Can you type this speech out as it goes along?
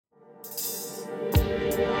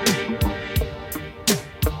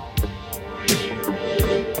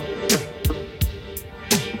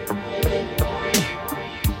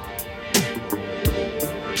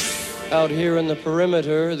Out here in the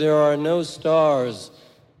perimeter, there are no stars.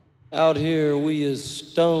 Out here, we is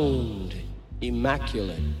stoned,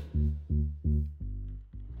 immaculate.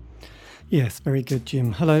 Yes, very good,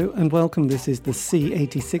 Jim. Hello and welcome. This is the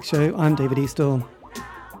C86 show. I'm David Eastaugh.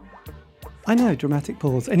 I know, dramatic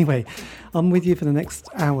pause. Anyway, I'm with you for the next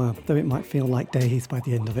hour, though it might feel like days by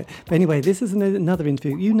the end of it. But anyway, this is another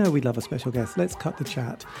interview. You know we love a special guest. Let's cut the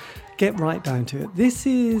chat. Get right down to it. This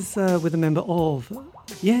is with a member of,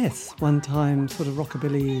 yes, one-time sort of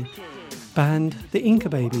rockabilly band, the Inca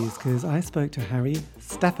Babies, because I spoke to Harry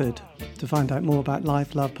Stafford to find out more about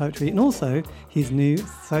life, love, poetry, and also his new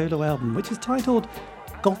solo album, which is titled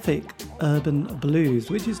Gothic Urban Blues,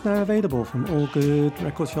 which is now available from all good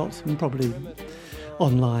record shops and probably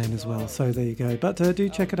online as well. So there you go. But do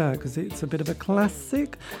check it out because it's a bit of a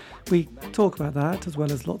classic. We talk about that as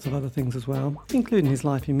well as lots of other things as well, including his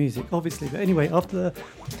life in music, obviously. But anyway,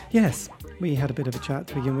 we had a bit of a chat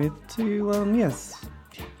to begin with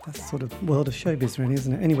that's sort of world of showbiz really,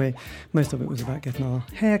 isn't it? Anyway, most of it was about getting our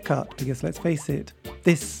hair cut because let's face it,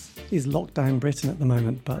 this is lockdown Britain at the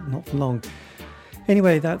moment, but not for long.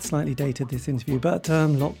 Anyway, that slightly dated this interview, but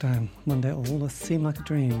lockdown, one day it will all seem like a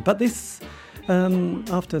dream. But this,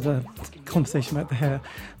 after the conversation about the hair,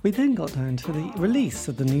 we then got down to the release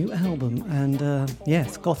of the new album, and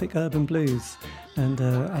yes, Gothic Urban Blues. And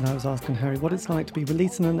I was asking Harry what it's like to be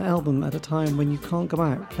releasing an album at a time when you can't go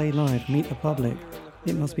out, play live, meet the public.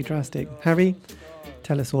 It must be drastic. Harry,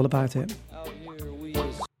 tell us all about it.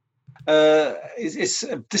 It's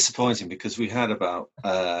disappointing because we had about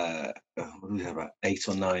 8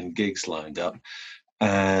 or 9 gigs lined up,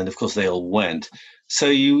 and of course they all went. So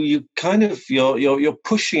you kind of you're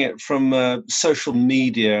pushing it from social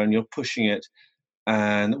media, and you're pushing it,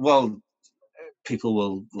 and people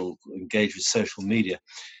will engage with social media.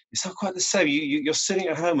 It's not quite the same. You're sitting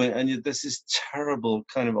at home, and there's this terrible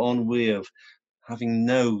kind of ennui of having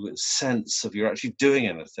no sense of you're actually doing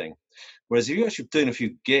anything. Whereas if you're actually doing a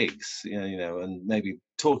few gigs, and maybe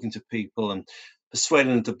talking to people and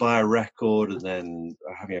persuading them to buy a record and then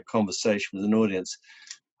having a conversation with an audience,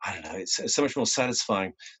 I don't know, it's so much more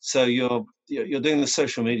satisfying. So you're doing the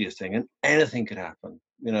social media thing, and anything could happen,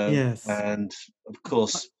 Yes. And of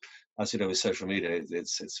course, as you know, with social media,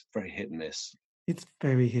 it's very hit and miss. It's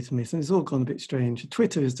very hit and miss, and it's all gone a bit strange.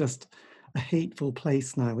 Twitter is just a hateful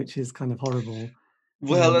place now, which is kind of horrible.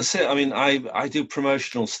 Well, that's it. I mean, I do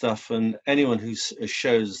promotional stuff, and anyone who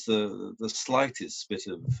shows the slightest bit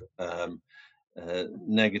of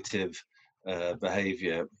negative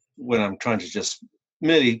behaviour when I'm trying to just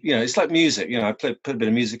merely, it's like music. I put a bit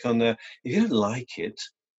of music on there. If you don't like it,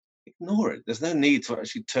 ignore it. There's no need to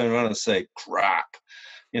actually turn around and say crap.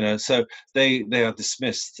 So they are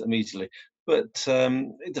dismissed immediately. But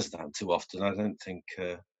it doesn't happen too often. I don't think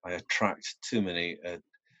I attract too many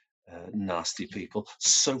nasty people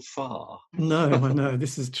so far. No, I know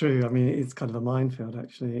this is true. I mean, it's kind of a minefield,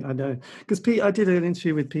 actually. I know because I did an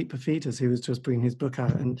interview with Pete Paphitis, who was just bringing his book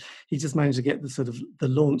out, and he just managed to get the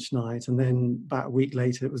launch night, and then about a week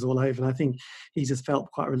later it was all over. And I think he just felt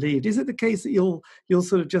quite relieved. Is it the case that you'll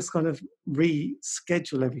sort of just kind of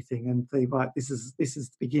reschedule everything and think, right, this is the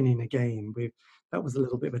beginning again? That was a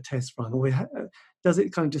little bit of a test run, or does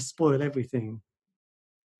it kind of just spoil everything?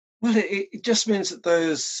 Well, it just means that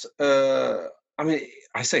those. I mean,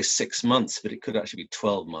 I say 6 months, but it could actually be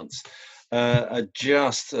 12 months. Are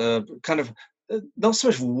just kind of not so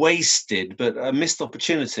much wasted, but a missed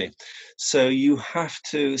opportunity. So you have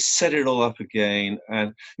to set it all up again,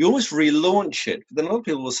 and you almost relaunch it. But then a lot of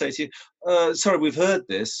people will say to you, "Sorry, we've heard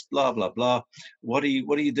this, blah blah blah. What are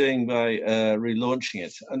you doing by relaunching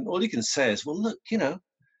it?" And all you can say is, "Well, look,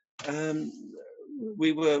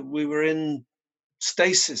 we were in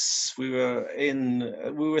stasis. We were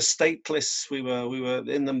stateless. We were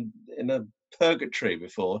in a purgatory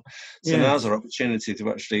before. So Yes. Now's our opportunity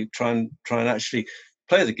to actually try and actually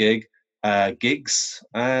play the gigs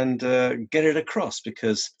and get it across,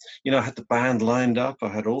 because I had the band lined up. I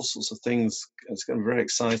had all sorts of things. It's going to be very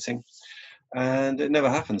exciting, and it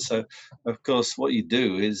never happened. So of course what you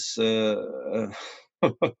do is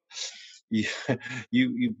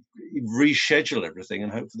you reschedule everything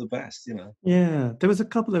and hope for the best, Yeah, there was a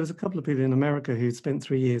couple of people in America who spent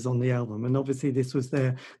 3 years on the album, and obviously this was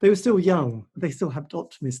they were still young, but they still had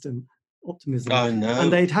optimism. Oh no. And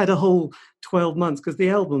they'd had a whole 12 months because the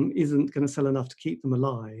album isn't going to sell enough to keep them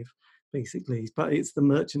alive, basically. But it's the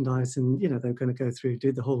merchandise, and they're going to go through,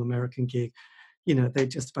 do the whole American gig. They'd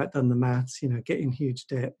just about done the maths, get in huge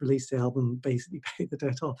debt, release the album, basically pay the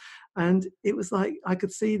debt off. And it was like, I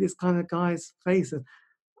could see this kind of guy's face of,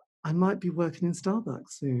 I might be working in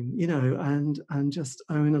Starbucks soon, and just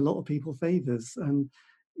owing a lot of people favors. And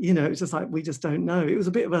you know, it's just like, we just don't know. It was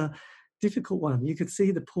a bit of a difficult one. You could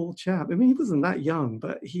see the poor chap. I mean, he wasn't that young,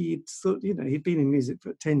 but he'd sort, you know, he'd been in music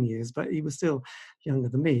for 10 years, but he was still younger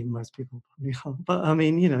than me. Most people probably are. But I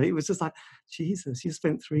mean, you know, it was just like, Jesus, you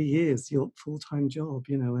spent 3 years, your full-time job,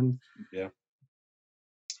 you know, and Yeah.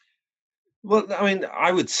 Well, I mean,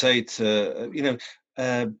 I would say uh,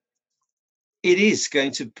 it is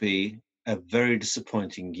going to be a very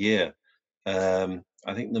disappointing year.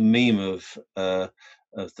 I think the meme of the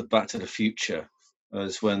Back to the Future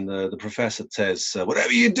is when the professor says,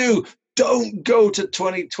 "Whatever you do, don't go to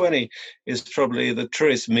 2020," is probably the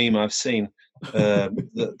truest meme I've seen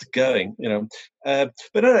that's going. But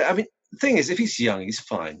no, I mean, the thing is, if he's young, he's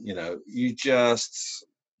fine. You just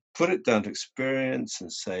put it down to experience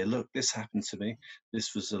and say, look, this happened to me.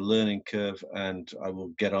 This was a learning curve, and I will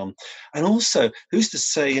get on. And also, who's to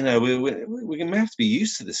say, we may have to be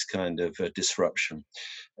used to this kind of disruption.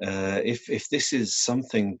 If this is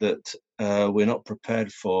something that we're not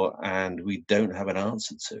prepared for and we don't have an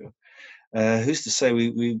answer to, who's to say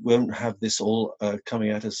we won't have this all coming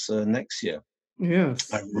at us next year?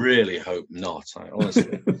 yes. I really hope not. I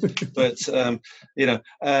honestly, but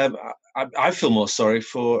I feel more sorry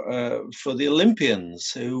for the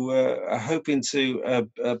Olympians who are hoping to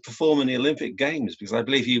perform in the Olympic Games, because I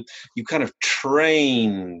believe you kind of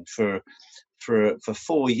train for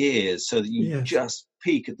 4 years so that you Yes. just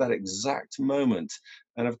peak at that exact moment.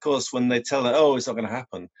 And of course, when they tell her, "Oh, it's not going to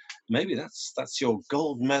happen," maybe that's your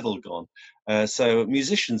gold medal gone. So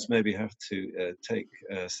musicians maybe have to take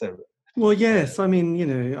Well, uh, yes. I mean, you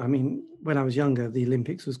know, I mean, when I was younger, the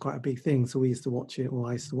Olympics was quite a big thing. So we used to watch it, or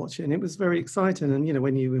I used to watch it, and it was very exciting. And, you know,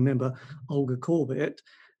 when you remember Olga Korbut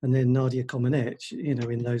and then Nadia Comaneci, you know,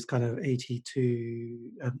 in those kind of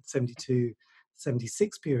 82, 72,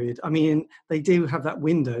 76 period, I mean, they do have that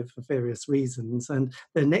window for various reasons. And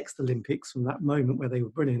their next Olympics from that moment where they were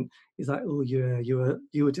brilliant is like, oh, you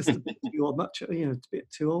were just a bit, you are much, you know, a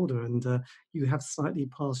bit too older, and you have slightly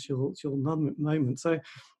past your moment. So,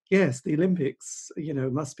 yes, the Olympics, you know,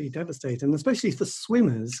 must be devastating, especially for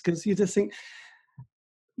swimmers, because you just think,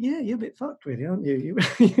 yeah, you're a bit fucked, really, aren't you?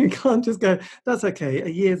 You can't just go, that's okay. A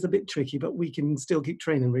year's a bit tricky, but we can still keep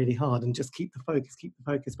training really hard and just keep the focus, keep the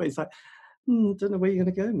focus. But it's like, don't know where you're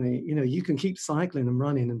going to go, mate. You know, you can keep cycling and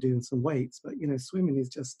running and doing some weights, but, you know, swimming is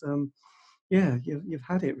just, yeah, you've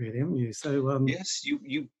had it, really, haven't you? So, Yes,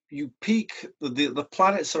 you peak. The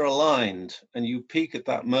planets are aligned, and you peak at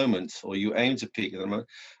that moment, or you aim to peak at that moment.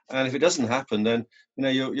 And if it doesn't happen, then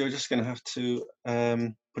you're just going to have to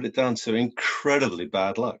put it down to incredibly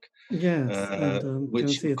bad luck, yes, and go and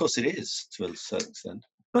which see of it. course it is to a certain extent.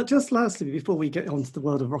 But just lastly, before we get on to the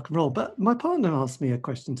world of rock and roll, but my partner asked me a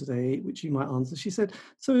question today, which you might answer. She said,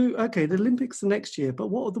 "So, okay, the Olympics are next year, but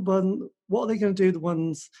what are they going to do? The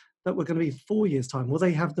ones that were going to be 4 years time? Will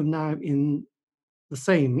they have them now in the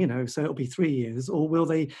same? You know, so it'll be 3 years, or will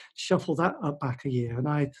they shuffle that up back a year?" And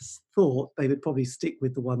I thought they would probably stick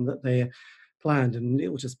with the one that they planned, and it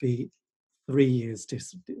will just be 3 years.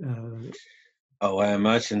 Oh, I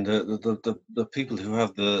imagine the people who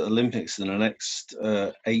have the Olympics in the next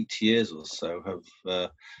 8 years or so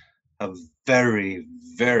have very,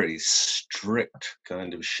 very strict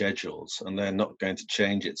kind of schedules, and they're not going to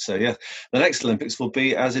change it. So yeah, the next Olympics will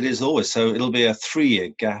be as it is always. So it'll be a 3-year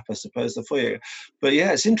gap as opposed to 4 year. But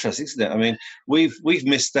yeah, it's interesting, isn't it? I mean, we've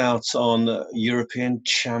missed out on European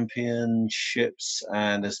championships,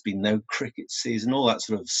 and there's been no cricket season. All that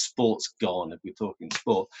sort of sport's gone if we're talking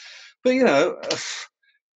sport. But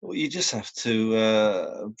well, you just have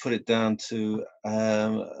to put it down to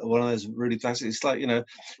one of those really classic. It's like,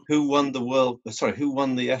 who won the who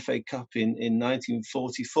won the FA Cup in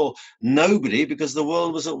 1944? Nobody, because the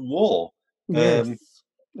world was at war. Yes, Um,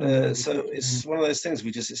 I know so exactly. it's one of those things.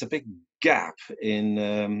 It's a big gap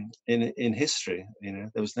in history. There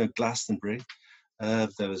was no Glastonbury.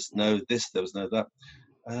 There was no this. There was no that.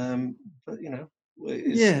 But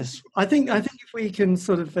it's Yes, I think if we can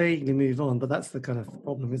sort of vaguely move on, but that's the kind of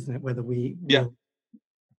problem, isn't it? Whether we yeah. will,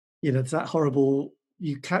 you know, it's that horrible.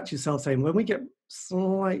 You catch yourself saying, when we get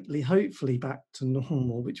slightly, hopefully, back to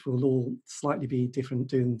normal, which will all slightly be different,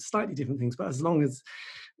 doing slightly different things, but as long as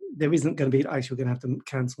there isn't going to be, actually, we're going to have to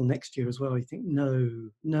cancel next year as well. You think,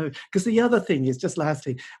 no, because the other thing is, just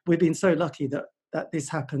lastly, we've been so lucky that this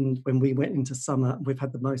happened when we went into summer. We've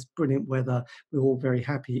had the most brilliant weather. We're all very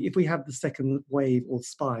happy. If we have the second wave or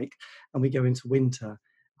spike and we go into winter,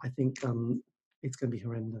 I think it's going to be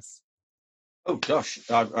horrendous. Oh gosh,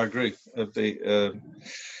 I agree. Not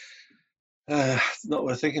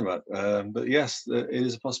worth thinking about. But yes, it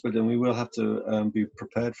is a possibility, and we will have to be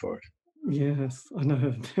prepared for it. Yes, I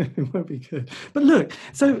know. It won't be good. But look,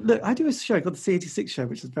 I do a show called the C86 Show,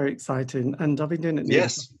 which is very exciting, and I've been doing it nearly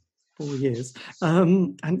for Yes. 4 years,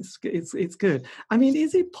 and it's good. I mean,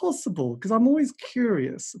 is it possible? Because I'm always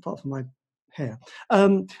curious, apart from my hair.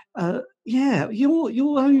 Yeah,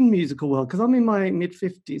 your own musical world. Because I'm in my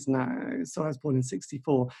mid-50s now, so I was born in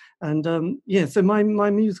 '64, and yeah, so my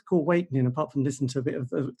musical awakening, apart from listening to a bit of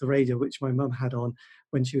the radio, which my mum had on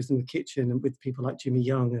when she was in the kitchen, and with people like Jimmy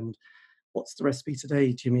Young and What's the Recipe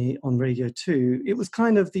Today, Jimmy, on Radio 2. It was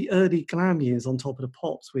kind of the early glam years on Top of the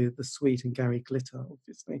Pops with The Sweet and Gary Glitter,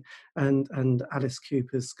 obviously, and Alice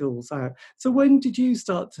Cooper's Schools Out. So when did you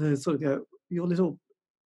start to sort of go, your little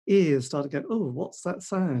ears started to go, oh, what's that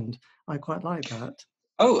sound? I quite like that.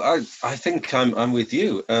 Oh, I think I'm with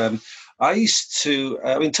you. I used to.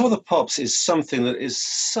 I mean, Top of the Pops is something that is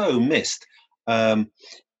so missed.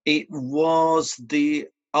 It was the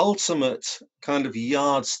ultimate kind of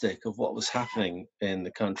yardstick of what was happening in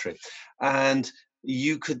the country, and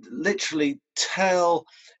you could literally tell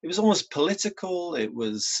it was almost political. It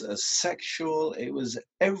was sexual. It was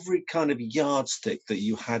every kind of yardstick that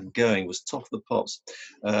you had going was Top of the Pops,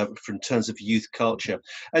 in terms of youth culture.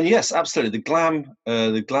 And yes, absolutely,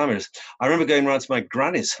 the glamours. I remember going around to my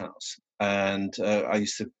granny's house, and I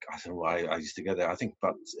don't know why I used to go there. I think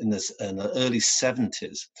about in the early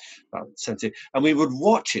 70s, about 70, and we would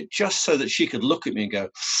watch it just so that she could look at me and go,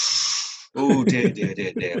 "Oh dear, dear,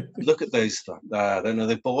 dear, dear! Look at those. I don't know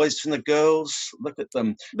the boys from the girls. Look at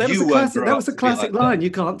them. You won't grow That up was a to be classic like them." line.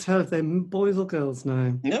 You can't tell if they're boys or girls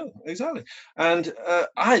now. No, exactly. And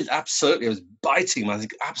I absolutely was biting my,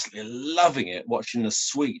 absolutely loving it, watching The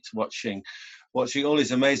Sweet, watching all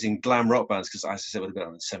these amazing glam rock bands, because as I said, it would have been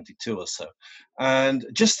on in 72 or so, and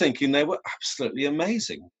just thinking they were absolutely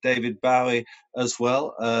amazing. David Bowie as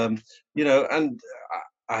well, and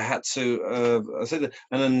I had to, I said that,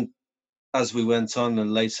 and then as we went on,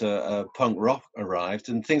 and later punk rock arrived,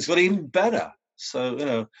 and things got even better.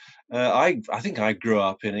 So I think I grew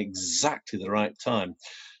up in exactly the right time.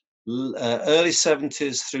 Early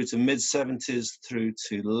 70s through to mid 70s through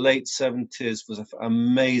to late 70s was an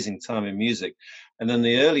amazing time in music, and then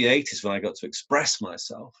the early 80s when I got to express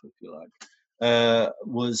myself, if you like,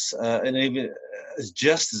 was and even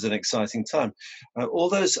just as an exciting time. All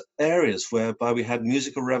those areas whereby we had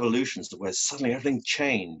musical revolutions where suddenly everything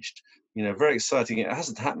changed. Very exciting. It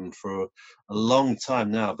hasn't happened for a long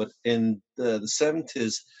time now, but in the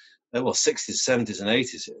 70s, well, 60s, 70s, and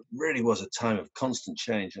 80s, it really was a time of constant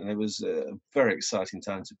change, and it was a very exciting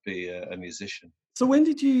time to be a musician. So when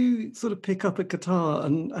did you sort of pick up a guitar?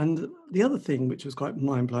 And the other thing which was quite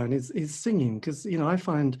mind blowing is singing, because I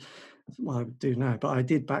find, well, I do now, but I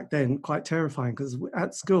did back then, quite terrifying, because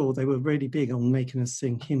at school they were really big on making us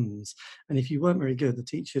sing hymns, and if you weren't very good, the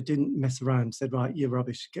teacher didn't mess around, said, right, you're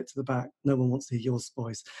rubbish, get to the back, no one wants to hear your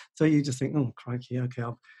voice. So you just think, oh crikey, okay,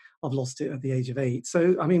 I've lost it at the age of 8.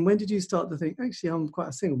 So I mean, when did you start to think, actually, I'm quite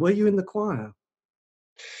a singer? Were you in the choir?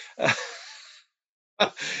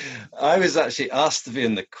 I was actually asked to be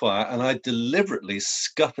in the choir, and I deliberately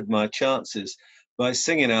scuppered my chances by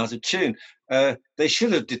singing out of tune. They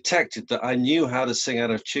should have detected that I knew how to sing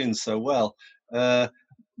out of tune so well.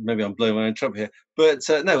 Maybe I'm blowing my own trumpet here, but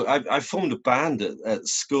no, I formed a band at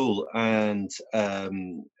school, and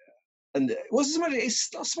it wasn't so much,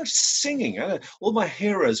 it's not so much singing. All my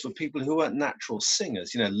heroes were people who weren't natural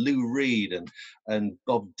singers, Lou Reed and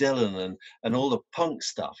Bob Dylan and all the punk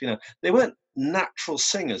stuff. They weren't natural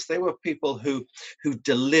singers. They were people who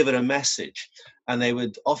delivered a message, and they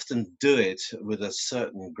would often do it with a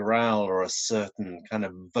certain growl or a certain kind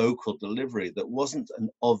of vocal delivery that wasn't an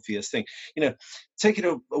obvious thing. Take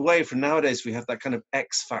it away from nowadays, we have that kind of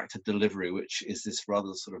X Factor delivery, which is this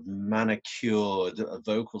rather sort of manicured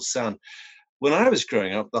vocal sound. When I was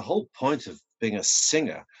growing up, the whole point of being a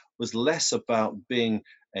singer was less about being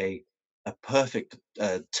a perfect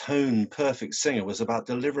tone, perfect singer, was about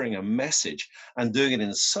delivering a message and doing it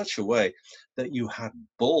in such a way that you had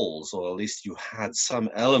balls, or at least you had some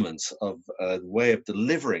elements of a way of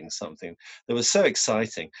delivering something that was so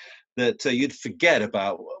exciting that you'd forget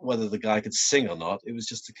about whether the guy could sing or not. It was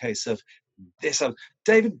just a case of this.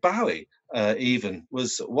 David Bowie, even,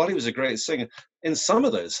 was, while he was a great singer, in some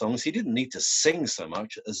of those songs, he didn't need to sing so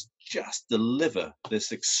much as just deliver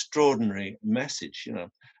this extraordinary message,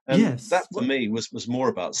 And Yes. that, for me, was more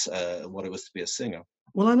about what it was to be a singer.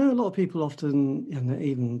 Well, I know a lot of people often,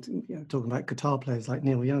 even talking about guitar players like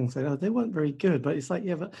Neil Young, say, "Oh, they weren't very good," but it's like,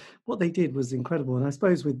 yeah, but what they did was incredible. And I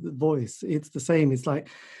suppose with the voice, it's the same. It's like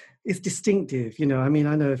it's distinctive. I mean,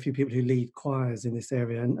 I know a few people who lead choirs in this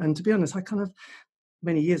area, and to be honest, I kind of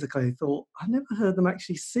many years ago thought, I've never heard them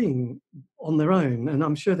actually sing on their own, and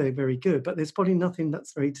I'm sure they're very good, but there's probably nothing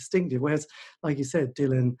that's very distinctive. Whereas, like you said,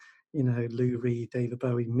 Dylan, Lou Reed, David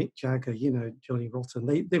Bowie, Mick Jagger, Johnny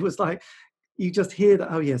Rotten, there was like, you just hear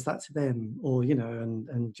that, oh yes, that's them, or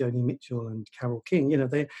and Joni Mitchell and Carole King.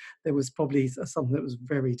 There was probably something that was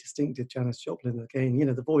very distinctive. Janis Joplin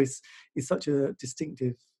again. The voice is such a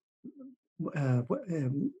distinctive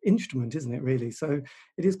instrument, isn't it? Really, so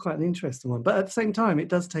it is quite an interesting one. But at the same time, it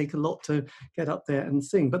does take a lot to get up there and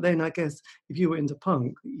sing. But then I guess if you were into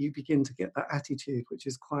punk, you begin to get that attitude, which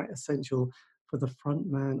is quite essential for the front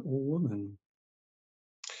man or woman.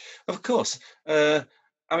 Of course.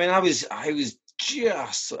 I was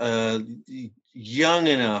just young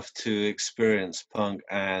enough to experience punk,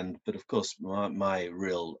 but of course, my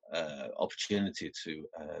real opportunity to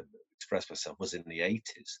express myself was in the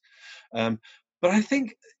 80s. But I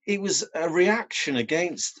think it was a reaction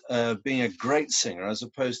against being a great singer as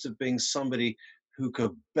opposed to being somebody who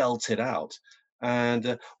could belt it out.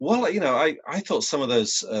 And I thought some of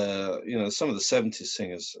those, some of the 70s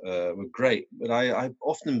singers were great, but I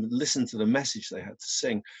often listened to the message they had to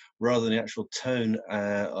sing rather than the actual tone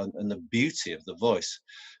and the beauty of the voice.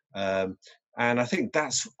 And I think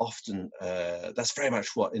that's often, that's very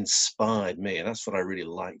much what inspired me, and that's what I really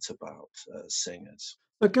liked about singers.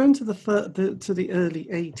 But going to the early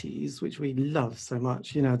 80s, which we love so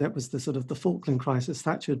much, that was the sort of the Falkland crisis.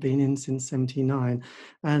 Thatcher had been in since 79.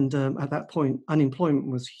 And at that point, unemployment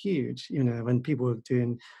was huge, and people were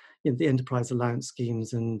doing the enterprise allowance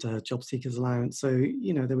schemes and job seekers allowance. So,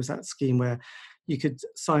 there was that scheme where you could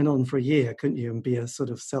sign on for a year, couldn't you, and be a sort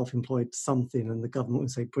of self-employed something, and the government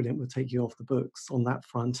would say, brilliant, we'll take you off the books on that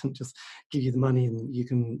front and just give you the money, and you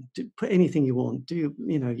can put anything you want. You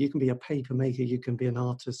can be a paper maker, you can be an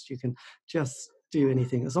artist, you can just do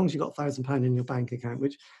anything, as long as you've got £1,000 in your bank account,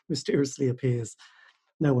 which mysteriously appears.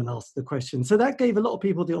 No one asked the question. So that gave a lot of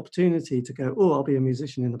people the opportunity to go, oh, I'll be a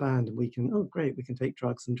musician in the band, and we can take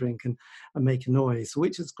drugs and drink and make a noise,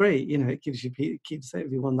 which is great. It keeps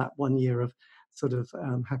everyone that 1 year of sort of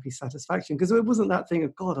happy satisfaction, because it wasn't that thing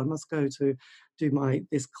of, God, I must go to do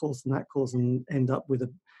this course and that course and end up with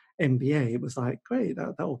a MBA. It was like, great,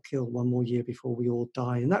 that will kill 1 more year before we all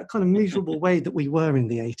die. And that kind of miserable way that we were in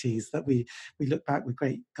the 80s, that we look back with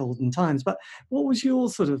great golden times. But what was your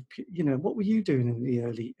sort of, what were you doing in the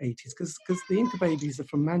early 80s? Because the Inca Babies are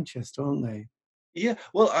from Manchester, aren't they? Yeah,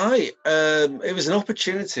 well, it was an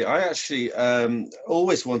opportunity. I actually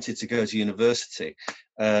always wanted to go to university.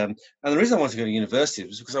 And the reason I wanted to go to university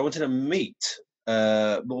was because I wanted to meet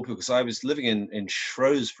more people, because I was living in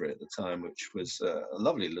Shrewsbury at the time, which was a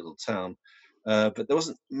lovely little town. But there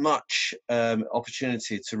wasn't much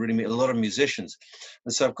opportunity to really meet a lot of musicians.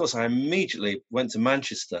 And so, of course, I immediately went to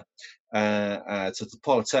Manchester, to the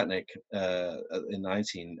Polytechnic in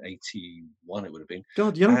 1981, it would have been.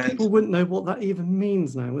 God, young people wouldn't know what that even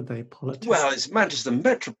means now, would they, Polytechnic? Well, it's Manchester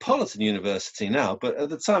Metropolitan University now, but at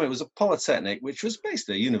the time it was a Polytechnic, which was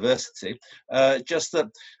basically a university, just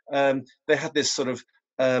that they had this sort of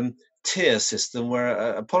tier system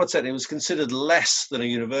where a polytechnic was considered less than a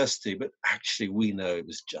university, but actually we know it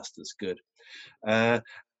was just as good. And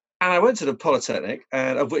I went to the Polytechnic,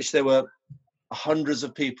 and of which there were hundreds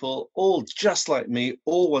of people, all just like me,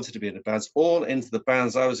 all wanted to be in the bands, all into the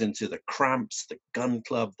bands I was into: the Cramps, the Gun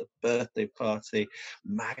Club, the Birthday Party,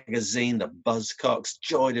 Magazine, the Buzzcocks,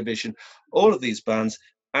 Joy Division, all of these bands.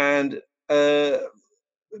 And I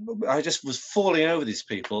just was falling over these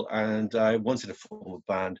people, and I wanted to form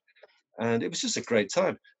a band. And it was just a great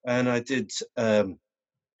time, and I did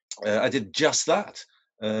just that.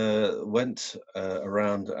 Went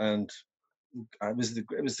around, and it was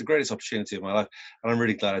the greatest opportunity of my life, and I'm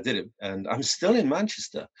really glad I did it. And I'm still in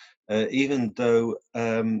Manchester, even though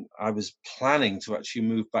I was planning to actually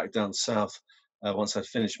move back down south once I'd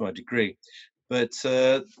finished my degree. But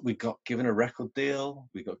we got given a record deal,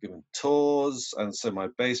 we got given tours, and so my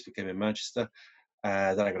base became in Manchester.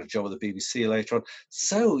 Then I got a job with the BBC later on.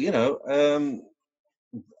 So,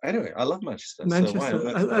 anyway, I love Manchester.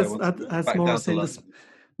 As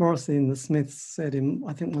Morrissey and the Smiths said in,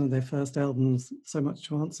 I think, one of their first albums, So Much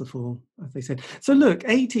to Answer For, as they said. So look,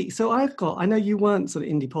 80, so I know you weren't sort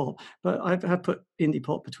of indie pop, but I've put indie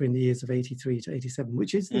pop between the years of 83 to 87,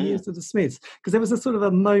 which is the years of the Smiths, because there was a sort of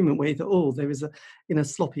a moment where you thought, oh, there is in a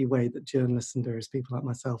sloppy way that journalists and various people like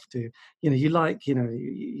myself do.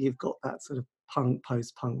 You've got that sort of punk,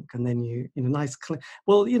 post-punk, and then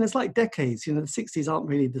it's like decades. The 60s aren't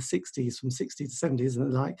really the 60s from 60 to 70, isn't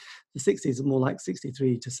it? Like the 60s are more like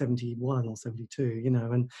 63 to 71 or 72,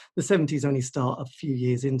 and the 70s only start a few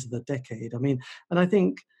years into the decade. I mean, and I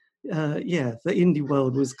think the indie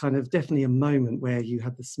world was kind of definitely a moment where you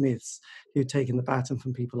had the Smiths who'd taken the baton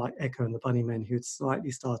from people like Echo and the Bunnymen, who'd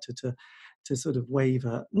slightly started to sort of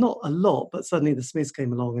waver, not a lot, but suddenly the Smiths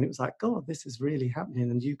came along and it was like, God, this is really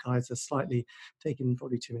happening, and you guys are slightly taking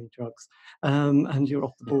probably too many drugs, and you're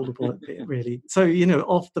off the ball a bit, really. So,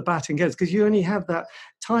 off the bat and goes, because you only have that.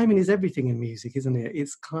 Timing is everything in music, isn't it?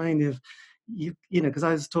 It's kind of, because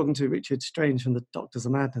I was talking to Richard Strange from the Doctors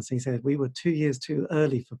of Madness, and he said we were 2 years too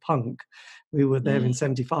early for punk. We were there in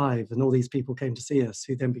 '75, and all these people came to see us,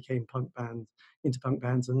 who then became into punk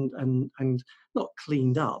bands, and not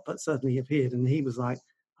cleaned up, but certainly appeared. And he was like,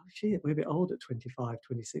 "Oh shit, we're a bit old at 25,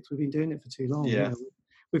 26. We've been doing it for too long. Yeah.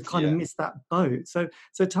 We've kind of missed that boat." So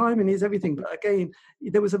timing is everything. But again,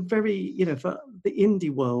 there was a very, for the indie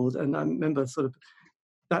world, and I remember sort of.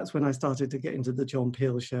 That's when I started to get into the John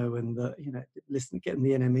Peel show and getting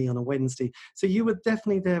the NME on a Wednesday. So you were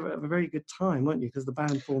definitely there at a very good time, weren't you? Because the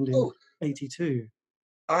band formed in '82.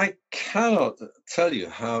 I cannot tell you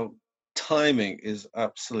how timing is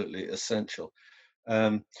absolutely essential.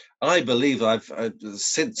 I believe I've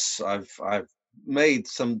made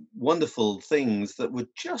some wonderful things that were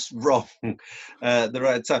just wrong at the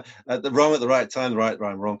right time, wrong at the right time, the right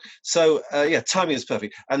rhyme wrong. So timing is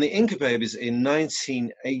perfect. And the Inca Babies in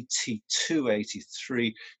 1982,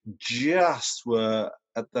 83 just were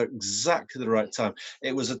at exactly the right time.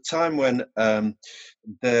 It was a time when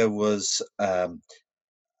there was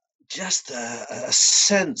just a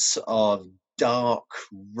sense of dark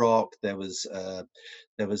rock. There was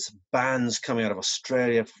bands coming out of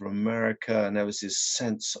Australia, from America, and there was this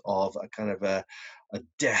sense of a kind of a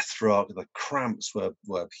death rock. The Cramps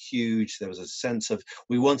were huge. There was a sense of,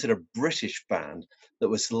 we wanted a British band that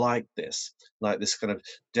was like this kind of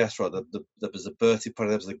death rock. There was a Bertie Party,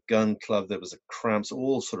 there was a Gun Club, there was a Cramps,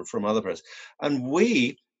 all sort of from other places. And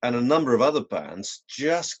we and a number of other bands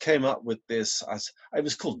just came up with this. It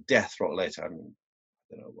was called death rock later. I mean,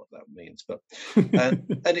 I don't know what that means, but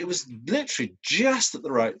and it was literally just at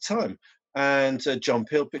the right time. And John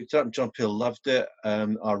Peel picked it up. John Peel loved it.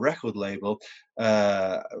 Our record label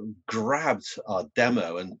grabbed our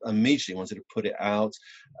demo and immediately wanted to put it out.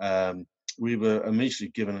 We were immediately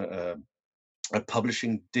given a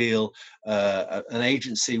publishing deal, an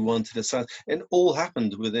agency wanted us. It all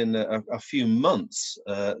happened within a few months.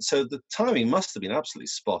 So the timing must have been absolutely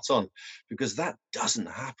spot on, because that doesn't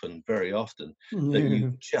happen very often, that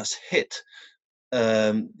you just hit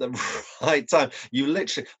the right time. You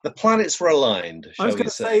literally, the planets were aligned. I was going to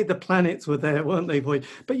say the planets were there, weren't they, boy?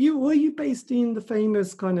 But were you based in the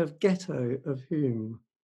famous kind of ghetto of whom?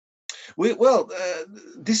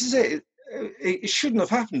 This is it. It shouldn't have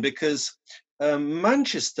happened, because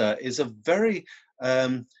Manchester is a very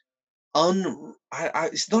it's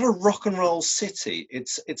not a rock and roll city.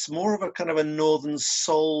 It's more of a kind of a northern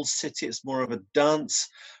soul city. It's more of a dance,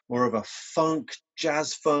 more of a funk,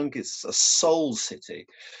 jazz funk. It's a soul city.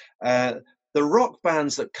 The rock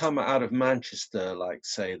bands that come out of Manchester, like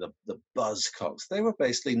say the Buzzcocks, they were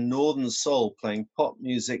basically northern soul playing pop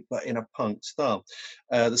music but in a punk style.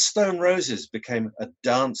 The Stone Roses became a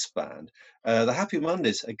dance band. The Happy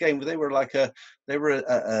Mondays, again, they were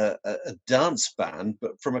a dance band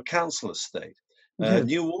but from a council estate.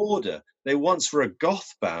 New Order, they once were a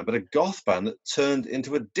goth band, but a goth band that turned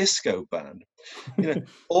into a disco band.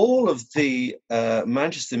 All of the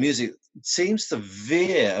Manchester music seems to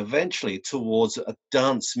veer eventually towards a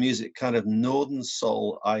dance music kind of northern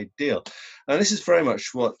soul ideal. And this is very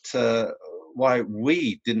much why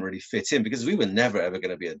we didn't really fit in, because we were never ever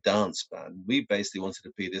going to be a dance band. We basically wanted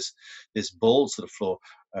to be this balls to the floor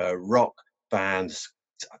rock band,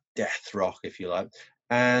 death rock, if you like.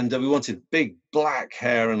 And we wanted big black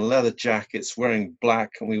hair and leather jackets, wearing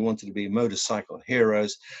black, and we wanted to be motorcycle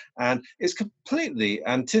heroes. And it's completely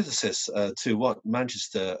antithesis to what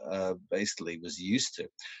Manchester basically was used to.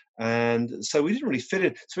 And so we didn't really fit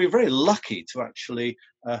in. So we were very lucky to actually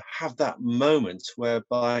have that moment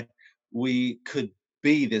whereby we could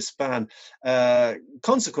be this band.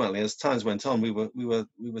 Consequently, as times went on, we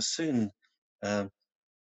were soon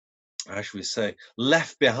how should we say,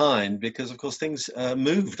 left behind, because of course things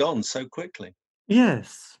moved on so quickly.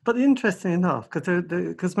 Yes, but interesting enough,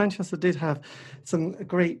 because Manchester did have some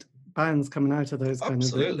great bands coming out of those kind of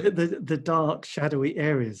the dark, shadowy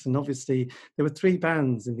areas, and obviously there were 3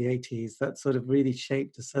 bands in the '80s that sort of really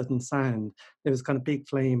shaped a certain sound. There was kind of Big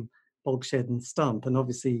Flame, Bogshed, and Stump, and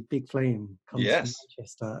obviously Big Flame comes from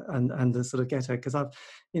Manchester and the sort of ghetto. Because I've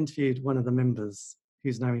interviewed one of the members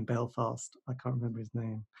who's now in Belfast. I can't remember his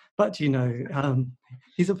name, but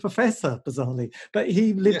he's a professor, bizarrely. But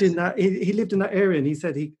he lived in that. He lived in that area, and he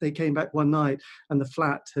said they came back one night, and the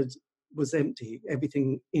flat had was empty.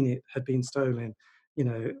 Everything in it had been stolen, you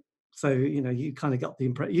know. So, you know, you kind of got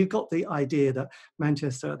you got the idea that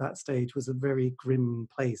Manchester at that stage was a very grim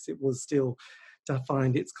place. It was still to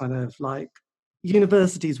find its kind of like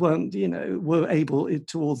universities weren't, you know, were able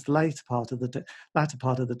towards the latter part of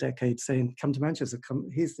the decade saying, come to Manchester, come,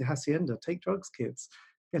 here's the hacienda, take drugs, kids.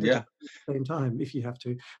 Get a job at the same time if you have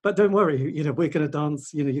to. But don't worry, you know, we're going to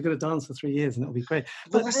dance, you know, you're going to dance for 3 years and it'll be great.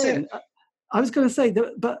 Well, But that's then, it. I was going to say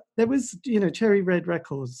that, but there was, you know, Cherry Red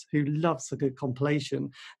Records, who loves a good compilation.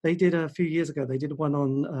 They did a few years ago. They did one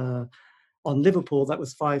on Liverpool that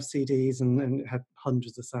was 5 CDs and it had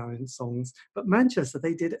hundreds of songs. But Manchester,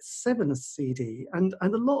 they did 7 a CD, and a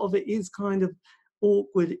lot of it is kind of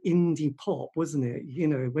awkward indie pop, wasn't it? You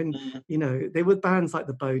know, when you know there were bands like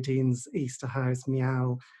the Bodines, Easter House,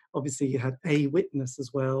 Meow. Obviously, you had A Witness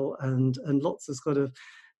as well, and lots of sort of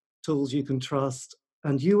Tools You Can Trust,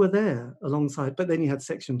 and you were there alongside. But then you had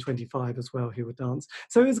Section 25 as well, who would dance.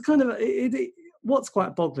 So it was kind of what's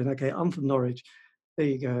quite boggling. Okay, I'm from Norwich. There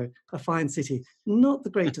you go, a fine city, not the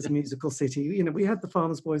greatest musical city. You know, we had the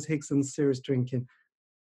Farmers Boys, Higsons, Serious Drinking.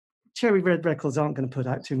 Cherry Red Records aren't going to put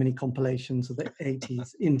out too many compilations of the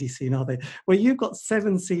 80s indie scene, are they? Well, you've got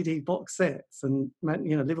 7 CD box sets, and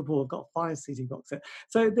you know Liverpool have got 5 CD box sets.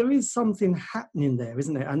 So there is something happening there,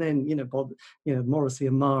 isn't there? And then you know Morrissey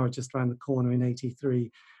and Marr just around the corner in '83,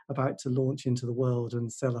 about to launch into the world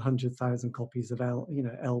and sell 100,000 copies of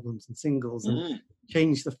albums and singles and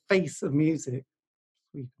change the face of music.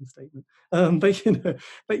 Sweeping statement,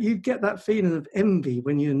 but you get that feeling of envy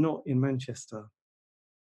when you're not in Manchester.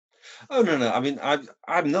 Oh no! I mean,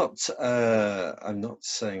 I'm not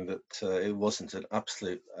saying that it wasn't an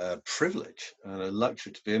absolute privilege and a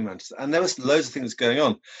luxury to be in Manchester, and there was loads of things going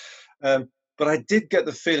on. But I did get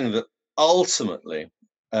the feeling that ultimately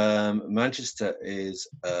Manchester is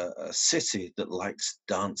a city that likes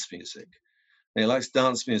dance music. And it likes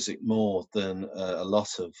dance music more than a lot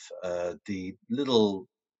of the little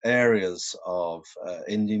areas of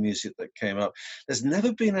indie music that came up. There's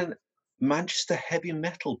never been a Manchester heavy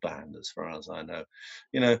metal band, as far as I know.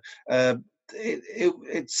 You know,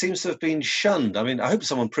 it seems to have been shunned. I mean, I hope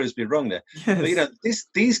someone proves me wrong there. Yes. But you know,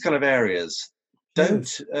 these kind of areas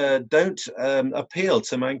don't appeal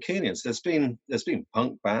to Mancunians. There's been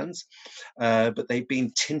punk bands, but they've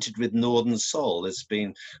been tinted with northern soul. There's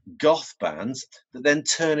been goth bands that then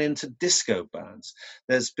turn into disco bands.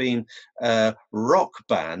 There's been rock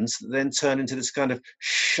bands that then turn into this kind of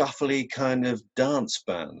shuffly kind of dance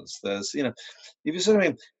bands. There's, you know, if you see what I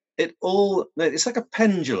mean, it's like a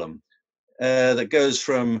pendulum that goes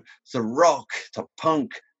from the rock to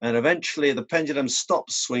punk. And eventually the pendulum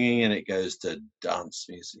stops swinging and it goes to dance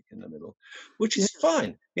music in the middle, which is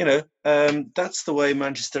fine. You know, that's the way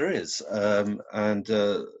Manchester is. And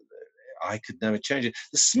I could never change it.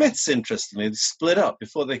 The Smiths, interestingly, split up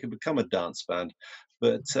before they could become a dance band.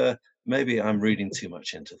 But maybe I'm reading too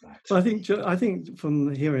much into that. Well, I think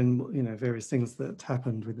from hearing, you know, various things that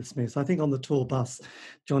happened with the Smiths, I think on the tour bus,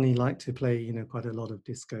 Johnny liked to play, you know, quite a lot of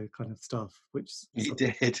disco kind of stuff, which he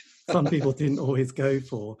did. Some people didn't always go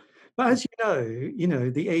for. But as you know,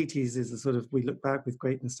 the 80s is a sort of, we look back with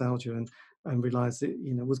great nostalgia and realize it,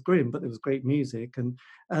 you know, was grim, but there was great music.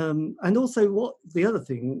 And also what the other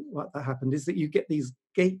thing that happened is that you get these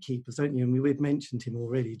gatekeepers, don't you? And we've mentioned him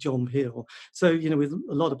already, John Peel. So, you know, with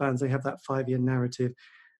a lot of bands, they have that 5-year narrative.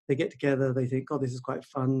 They get together, they think, oh, this is quite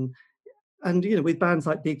fun. And, you know, with bands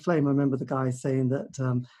like Big Flame, I remember the guy saying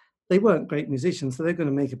that they weren't great musicians, so they're going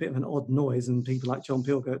to make a bit of an odd noise. And people like John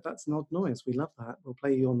Peel go, that's an odd noise. We love that. We'll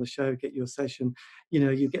play you on the show, get you a session. You know,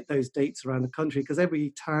 you get those dates around the country because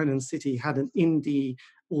every town and city had an indie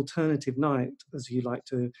alternative night, as we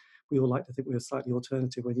all like to think we were slightly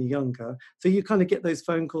alternative when you're younger. So you kind of get those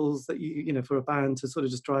phone calls that you know, for a band to sort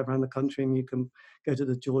of just drive around the country, and you can go to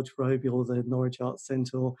the George Robey or the Norwich Arts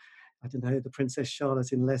Centre, or I don't know, the Princess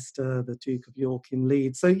Charlotte in Leicester, the Duke of York in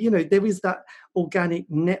Leeds. So, you know, there is that organic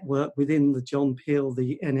network within the John Peel,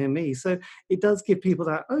 the NME. So it does give people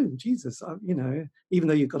that, oh, Jesus, you know, even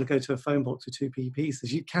though you've got to go to a phone box with 2p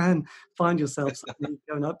pieces, you can find yourself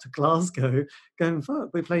going up to Glasgow going, fuck,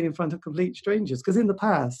 we're playing in front of complete strangers. Because in the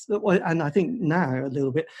past, and I think now a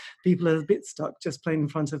little bit, people are a bit stuck just playing in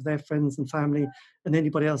front of their friends and family and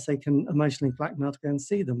anybody else they can emotionally blackmail to go and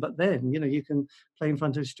see them. But then, you know, you can play in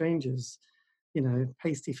front of strangers, you know,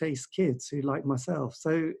 pasty-faced kids who like myself.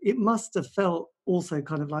 So it must have felt also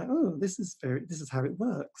kind of like, oh, this is how it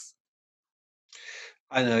works.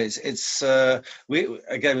 I know we're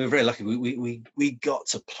very lucky. We got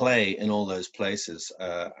to play in all those places,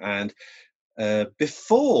 and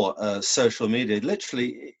before social media,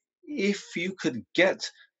 literally, if you could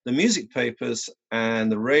get the music papers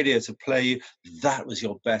and the radio to play you, that was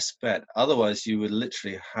your best bet. Otherwise, you would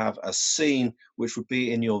literally have a scene which would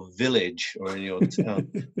be in your village or in your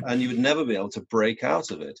town, and you would never be able to break out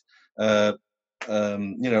of it. Uh,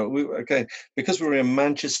 again, because we were in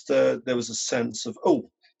Manchester, there was a sense of,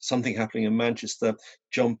 something happening in Manchester.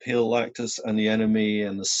 John Peel liked us, and The Enemy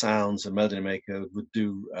and The Sounds and Melody Maker would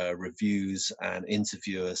do reviews and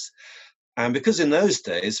interview us. And because in those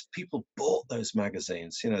days people bought those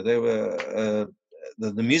magazines, they were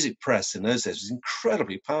the music press in those days was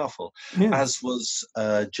incredibly powerful, Yes. as was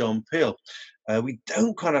John Peel. We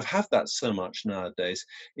don't kind of have that so much nowadays.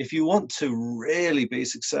 If you want to really be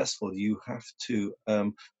successful, you have to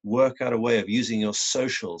work out a way of using your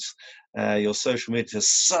socials, your social media to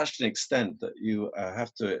such an extent that you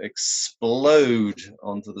have to explode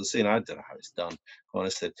onto the scene. I don't know how it's done,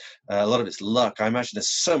 honestly. A lot of it's luck. I imagine there's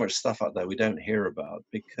so much stuff out there we don't hear about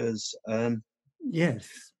because yes,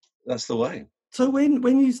 that's the way. So when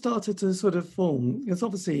you started to sort of form, because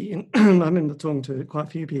obviously I remember talking to quite a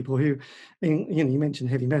few people who, you mentioned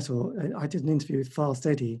heavy metal. I did an interview with Fast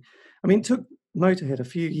Eddie. I mean, it took Motorhead a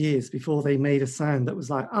few years before they made a sound that was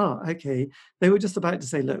like, okay. They were just about to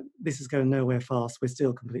say, look, this is going nowhere fast. We're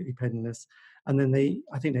still completely penniless. And then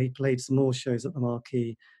I think they played some more shows at the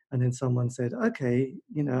Marquee. And then someone said, okay,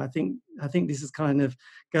 I think this is kind of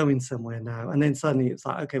going somewhere now. And then suddenly it's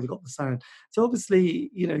like, okay, we've got the sound. So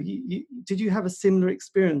obviously, did you have a similar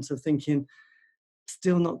experience of thinking,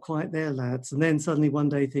 still not quite there, lads? And then suddenly one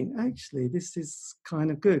day think, actually, this is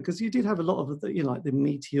kind of good. Because you did have a lot of the, like the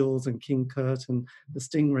Meteors and King Kurt and the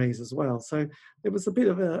Stingrays as well. So there was a bit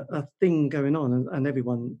of a thing going on, and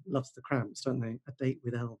everyone loves the Cramps, don't they? A Date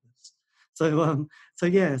with Elvis. So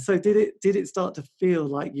did it start to feel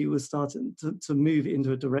like you were starting to move it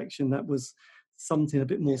into a direction that was something a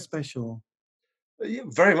bit more special? Yeah,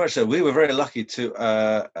 very much so. We were very lucky to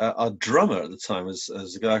our drummer at the time was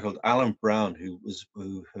a guy called Alan Brown, who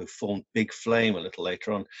formed Big Flame a little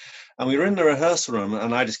later on, and we were in the rehearsal room,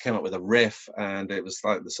 and I just came up with a riff, and it was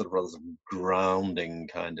like the sort of rather grounding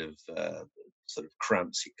kind of sort of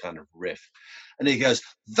Crampsy kind of riff, and he goes,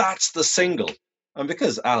 "That's the single." And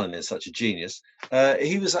because Alan is such a genius,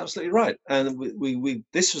 he was absolutely right. And we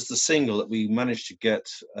this was the single that we managed to get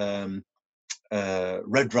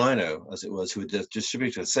Red Rhino, as it was, who were the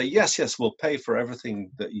distributor, say, yes, we'll pay for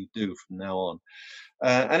everything that you do from now on.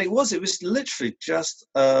 And it was literally just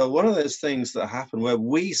one of those things that happened where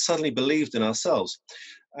we suddenly believed in ourselves.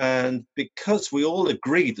 And because we all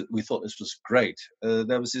agreed that we thought this was great,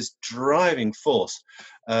 there was this driving force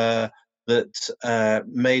that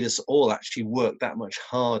made us all actually work that much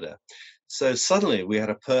harder. So suddenly we had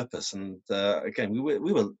a purpose, and again we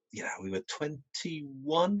were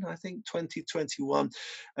 21, I think 2021,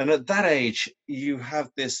 and at that age you have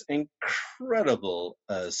this incredible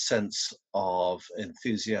sense of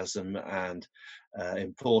enthusiasm and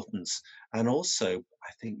importance, and also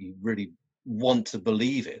I think you really want to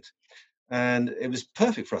believe it. And it was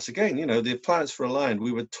perfect for us. Again, the planets were aligned.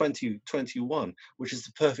 We were 21, which is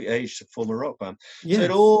the perfect age to form a rock band. Yes. So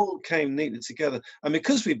it all came neatly together. And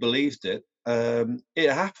because we believed it,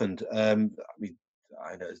 it happened. I mean,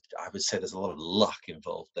 I know I would say there's a lot of luck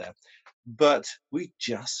involved there, but we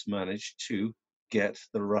just managed to get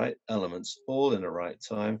the right elements all in the right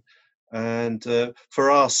time. And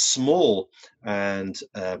for our small and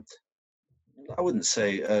I wouldn't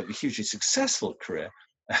say a hugely successful career,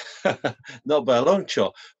 not by a long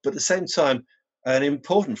shot, but at the same time, and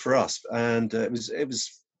important for us. And it was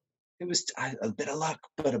a bit of luck,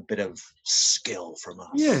 but a bit of skill from us.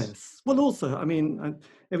 Yes. Well, also, I mean,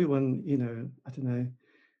 everyone, I don't know.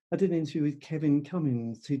 I did an interview with Kevin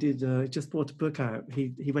Cummins. He did just brought a book out.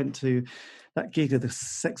 He went to that gig of the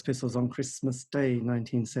Sex Pistols on Christmas Day,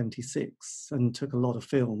 1976, and took a lot of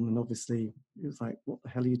film. And obviously, it was like, what the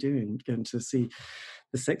hell are you doing going to see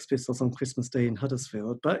the Sex Pistols on Christmas Day in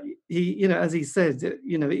Huddersfield? But he, as he said,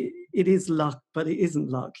 it is luck, but it isn't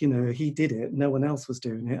luck. He did it. No one else was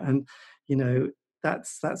doing it, and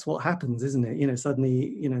that's what happens, isn't it?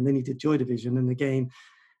 Suddenly, and then he did Joy Division, and again.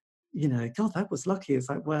 God, that was lucky. It's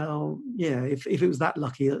like, well, yeah, if it was that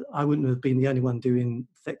lucky, I wouldn't have been the only one doing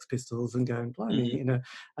Sex Pistols and going, blimey, Mm-hmm.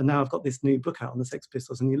 And now I've got this new book out on the Sex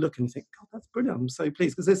Pistols, and you look and you think, God, that's brilliant. I'm so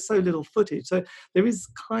pleased because there's so little footage. So there is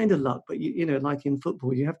kind of luck, but like in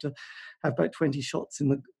football, you have to have about 20 shots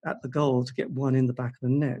at the goal to get one in the back of the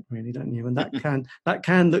net, really, don't you? And that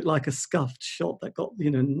can look like a scuffed shot that got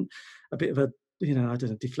a bit of a I don't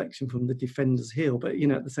know, deflection from the defender's heel. But,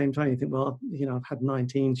 at the same time, you think, well, I've had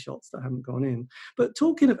 19 shots that haven't gone in. But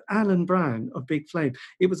talking of Alan Brown of Big Flame,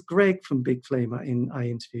 it was Greg from Big Flame I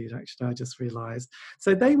interviewed, actually, I just realised.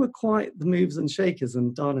 So they were quite the movers and shakers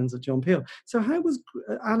and darlings of John Peel. So how was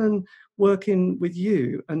Alan working with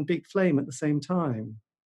you and Big Flame at the same time?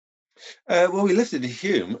 Well, we lived in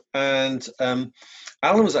Hume, and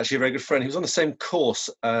Alan was actually a very good friend. He was on the same course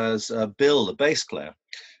as Bill, the bass player.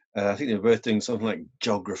 I think they were both doing something like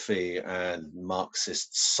geography and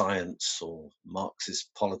Marxist science, or Marxist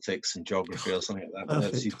politics and geography, or something like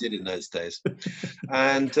that, as you did in those days.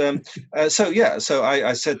 And so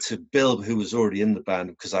I said to Bill, who was already in the band,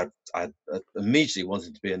 because I immediately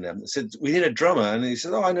wanted to be in them, I said, we need a drummer. And he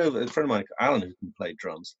said, oh, I know a friend of mine, Alan, who can play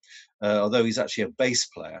drums, although he's actually a bass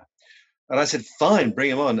player. And I said, fine, bring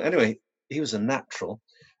him on. Anyway, he was a natural.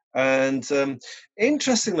 And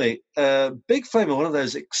interestingly, Big Flame are one of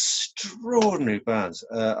those extraordinary bands,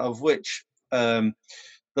 of which the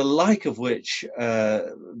like of which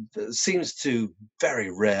seems to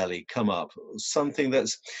very rarely come up. Something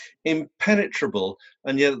that's impenetrable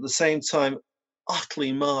and yet at the same time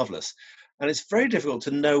utterly marvelous. And it's very difficult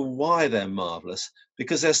to know why they're marvelous,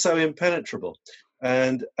 because they're so impenetrable.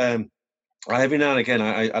 And every now and again,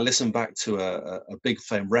 I listen back to a Big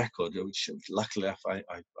Flame record, which luckily I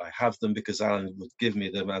have them because Alan would give me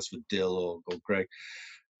them, as would Dill or Greg.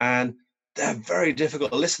 And they're very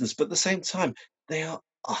difficult listens, but at the same time, they are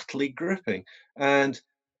utterly gripping. And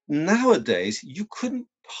nowadays, you couldn't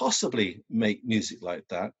possibly make music like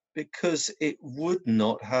that, because it would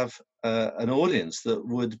not have an audience that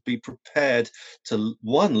would be prepared to,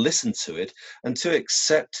 one, listen to it, and to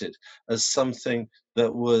accept it as something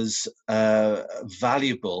that was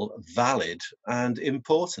valuable, valid, and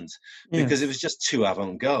important, because it was just too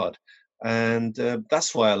avant-garde. And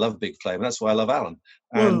that's why I love Big Flame. That's why I love Alan.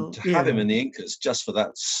 And to have him in the Incas just for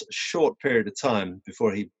that short period of time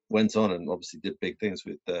before he went on and obviously did big things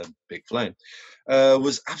with Big Flame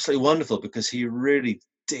was absolutely wonderful, because he really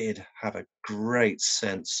did have a great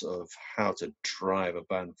sense of how to drive a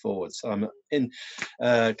band forward. So I'm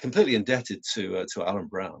completely indebted to Alan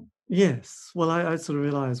Brown. Yes, well, I sort of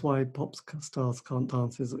realise why Pop Stars Can't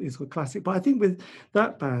Dance is a classic. But I think with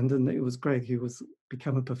that band, and it was Greg who was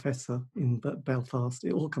become a professor in Belfast,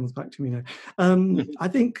 it all comes back to me now. I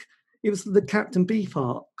think it was the Captain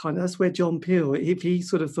Beefheart kind of, that's where John Peel, if he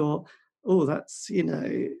sort of thought, oh, that's,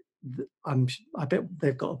 I bet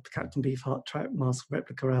they've got a Captain Beefheart Trackmaster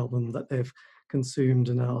replica album that they've consumed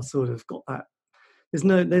and are sort of got that.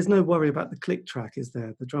 There's no worry about the click track, is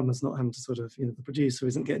there? The drummer's not having to sort of, the producer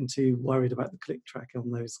isn't getting too worried about the click track on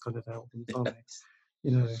those kind of albums, are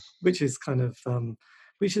they? Which is kind of,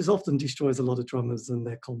 which is often destroys a lot of drummers and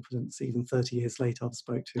their confidence, even 30 years later. I've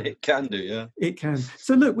spoke to it can do, yeah. It can.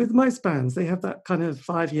 So look, with most bands, they have that kind of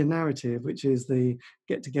 5-year narrative, which is the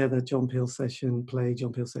get together, John Peel session, play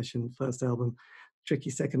John Peel session, first album,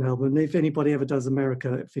 Tricky second album. And if anybody ever does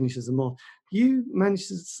America, it finishes them off. You managed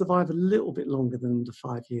to survive a little bit longer than the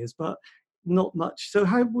 5 years, but not much. So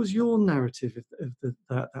how was your narrative of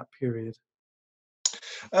that period?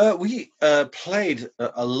 We played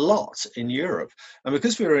a lot in Europe, and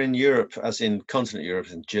because we were in Europe, as in continental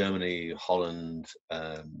Europe, in Germany, Holland,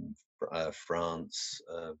 France,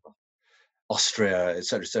 Austria,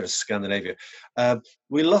 etc., Scandinavia,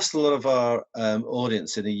 we lost a lot of our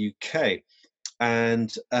audience in the UK.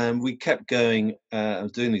 And we kept going,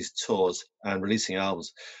 doing these tours and releasing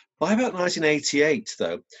albums. By about 1988,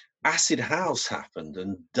 though, acid house happened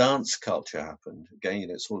and dance culture happened. Again,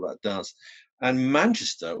 it's all about dance. And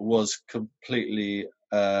Manchester was completely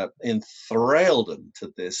enthralled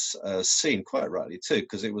into this scene, quite rightly too,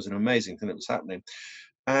 because it was an amazing thing that was happening.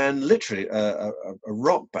 And literally, a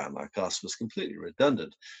rock band like us was completely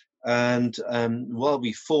redundant. And while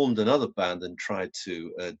we formed another band and tried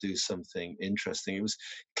to do something interesting, it was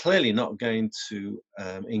clearly not going to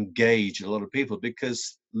engage a lot of people,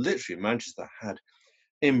 because literally Manchester had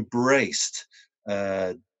embraced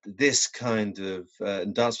this kind of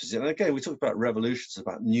dance music. And again, we talked about revolutions,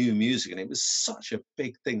 about new music, and it was such a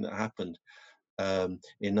big thing that happened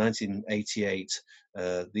in 1988,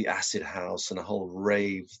 the acid house and a whole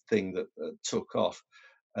rave thing that took off.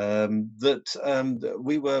 That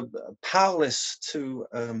we were powerless to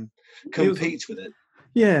compete with it.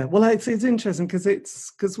 Yeah, well, it's interesting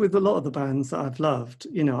because with a lot of the bands that I've loved,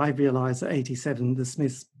 I realised at 87, the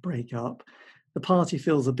Smiths break up, the party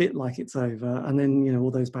feels a bit like it's over, and then all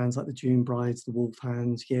those bands like the June Brides, the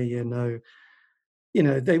Wolfhounds, Yeah Yeah No, you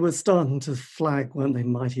know, they were starting to flag, weren't they,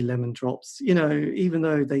 Mighty Lemon Drops? You know, even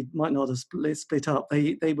though they might not have split up,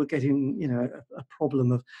 they were getting, you know, a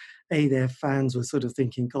problem of, their fans were sort of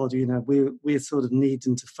thinking, God, you know, we're sort of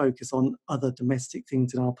needing to focus on other domestic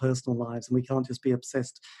things in our personal lives, and we can't just be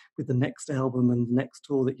obsessed with the next album and the next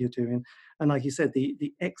tour that you're doing. And like you said,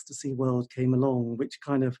 the ecstasy world came along, which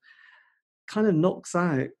kind of knocks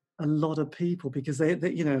out a lot of people, because they,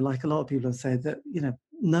 you know, like a lot of people have said that, you know,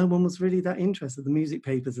 no one was really that interested. The music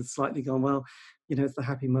papers had slightly gone, well, you know, it's the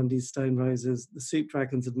Happy Mondays, Stone Roses, the Soup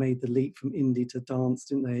Dragons had made the leap from indie to dance,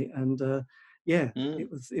 didn't they? And yeah, Mm.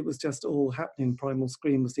 it was just all happening. Primal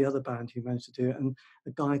Scream was the other band who managed to do it, and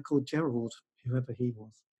a guy called Gerald, whoever he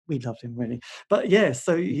was. We loved him really. But yeah,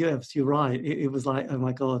 so yes, you're right. It was like, oh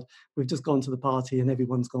my God, we've just gone to the party and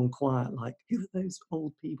everyone's gone quiet. Like, who are those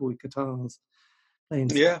old people with guitars playing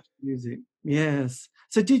such Yeah. music? Yes.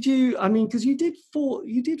 So did you? I mean, because you did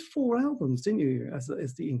four albums, didn't you, as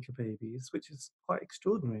the Inca Babies, which is quite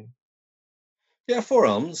extraordinary. Yeah, 4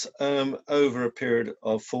 albums over a period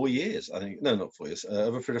of 4 years, I think. No, not 4 years,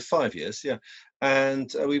 over a period of 5 years, yeah.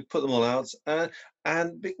 And we put them all out.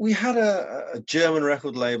 We had a German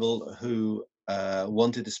record label who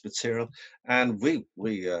wanted this material, and we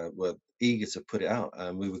were eager to put it out.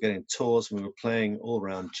 We were getting tours, and we were playing all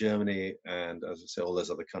around Germany and, as I say, all those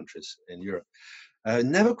other countries in Europe.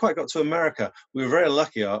 Never quite got to America. We were very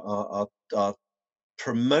lucky. Our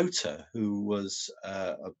promoter, who was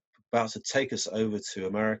about to take us over to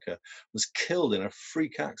America, was killed in a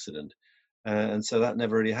freak accident, and so that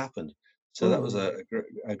never really happened. So that was Oh,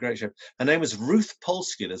 a great show. Her name was Ruth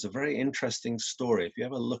Polsky. There's a very interesting story if you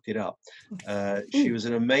ever look it up. She oh, was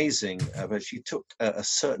an amazing, but she took a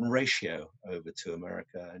certain ratio over to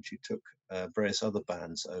America, and she took various other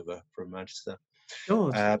bands over from Manchester.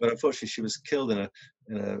 God. But unfortunately, she was killed in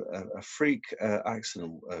a freak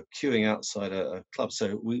accident queuing outside a club.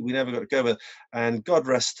 So we never got to go. But and God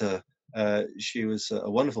rest her. She was a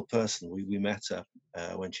wonderful person. We met her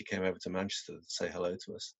when she came over to Manchester to say hello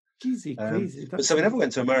to us. Easy, crazy. But That so we never sounds.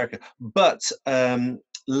 went to America. But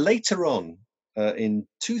later on, in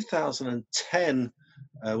 2010,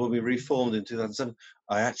 when we reformed in 2007,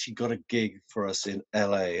 I actually got a gig for us in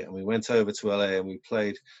LA, and we went over to LA and we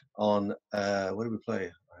played on where did we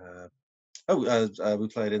play? We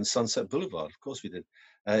played in Sunset Boulevard. Of course, we did,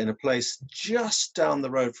 in a place just down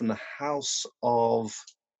the road from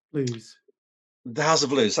Blues. the House of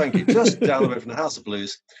Blues. Thank you. Just down the road from the House of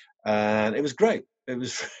Blues, and it was great. It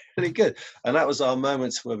was really good, and that was our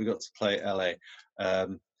moments where we got to play LA.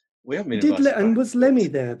 Um, we haven't been invited And back, was but Lemmy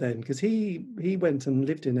there then? Because he went and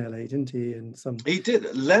lived in LA, didn't he? And some. he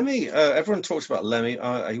did. Lemmy. Everyone talks about Lemmy.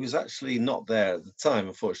 He was actually not there at the time.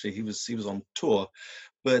 Unfortunately, he was on tour.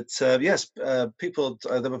 But yes, people.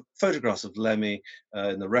 There were photographs of Lemmy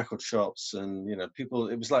in the record shops, and people.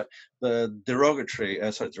 It was like the derogatory.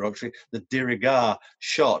 The de rigueur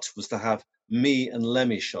shot was to have me and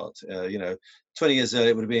Lemmy shot. 20 years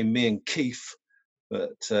earlier it would have been me and Keith,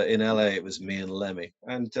 but in LA it was me and Lemmy.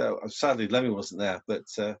 And sadly Lemmy wasn't there. But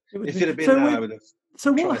It would if be. he'd have been there, I would have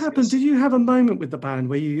So what tried to happened? get. Did you have a moment with the band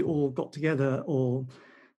where you all got together, or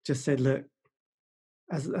just said, look,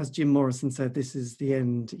 as Jim Morrison said, this is the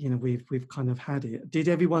end. You know, we've kind of had it. Did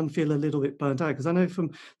everyone feel a little bit burnt out? Because I know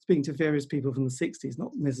from speaking to various people from the '60s,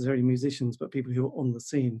 not necessarily musicians, but people who were on the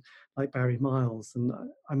scene, like Barry Miles, and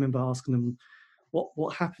I remember asking them,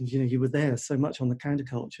 what happened? You know, you were there so much on the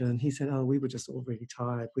counterculture, and he said, oh, we were just all really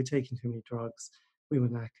tired. We're taking too many drugs. We were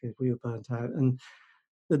knackered. We were burnt out, and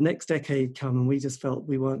the next decade come, and we just felt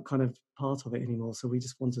we weren't kind of part of it anymore. So we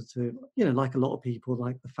just wanted to, you know, like a lot of people,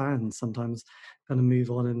 like the fans, sometimes kind of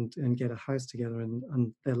move on and get a house together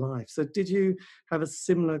and their life. So did you have a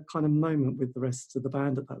similar kind of moment with the rest of the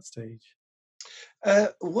band at that stage?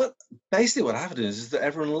 What basically what happened is that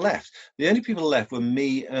everyone left. The only people left were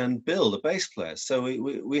me and Bill, the bass player. So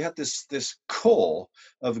we had this core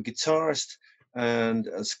of a guitarist and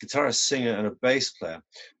a guitarist, singer, and a bass player.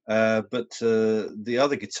 But the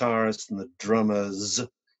other guitarists and the drummers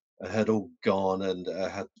had all gone and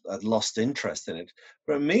had lost interest in it.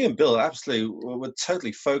 But me and Bill absolutely were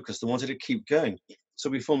totally focused and wanted to keep going.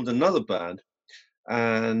 So we formed another band,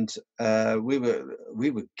 and we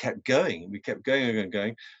kept going. We kept going and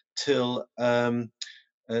going till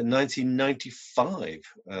 1995.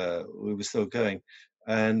 We were still going,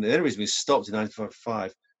 and the only reason we stopped in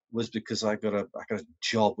 1995 was because I got a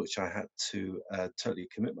job which I had to totally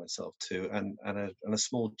commit myself to, and a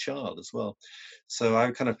small child as well. So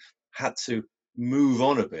I kind of had to move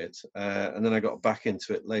on a bit, and then I got back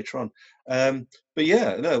into it later on. But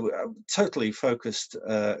yeah, no, totally focused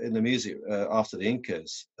in the music after the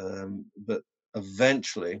Incas. But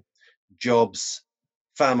eventually, jobs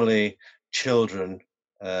family, children.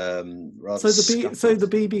 Rather So the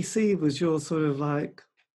BBC was your sort of like.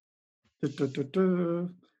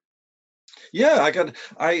 Yeah,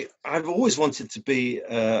 I've always wanted to be.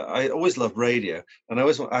 I always loved radio, and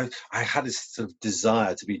I had this sort of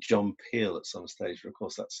desire to be John Peel at some stage. But of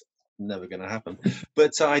course, that's never going to happen.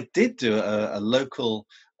 But I did do a local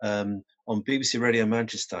on BBC Radio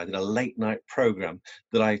Manchester. I did a late night program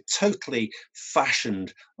that I totally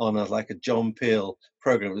fashioned on like a John Peel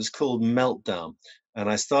program. It was called Meltdown. And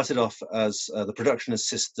I started off as the production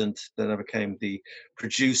assistant, then I became the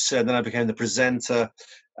producer, then I became the presenter.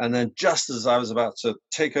 And then just as I was about to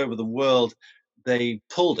take over the world, they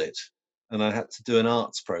pulled it and I had to do an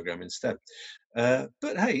arts program instead. But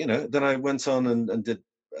hey, then I went on and did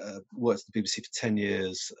worked at the BBC for 10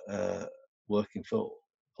 years, working for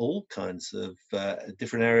all kinds of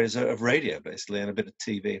different areas of radio, basically, and a bit of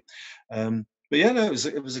TV. But yeah, no, it was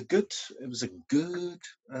a good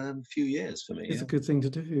few years for me. It's a good thing to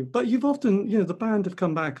do. But you've often, the band have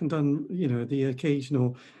come back and done, the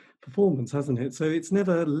occasional performance, hasn't it? So it's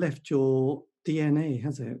never left your DNA,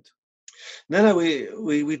 has it? No,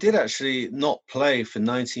 we did actually not play for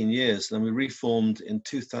 19 years. Then we reformed in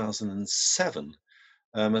 2007.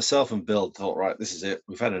 Myself and Bill thought, right, this is it.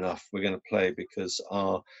 We've had enough. We're going to play because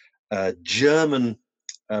our German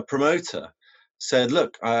promoter said,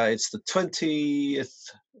 look, it's the 20th,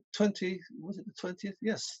 was it the 20th?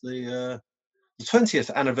 Yes, the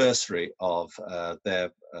 20th anniversary of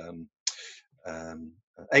their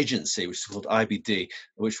agency, which is called IBD,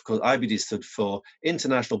 IBD stood for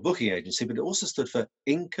International Booking Agency, but it also stood for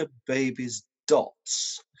Inca Babies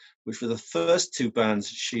Dots, which were the first two bands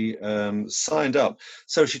she signed up.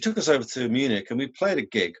 So she took us over to Munich and we played a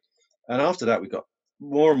gig. And after that, we got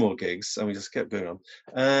more and more gigs and we just kept going on.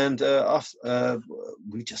 And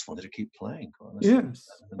we just wanted to keep playing. Yes.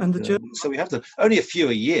 And so we have to, only a few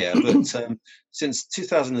a year, but since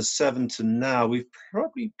 2007 to now, we've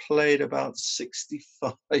probably played about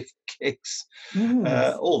 65 gigs,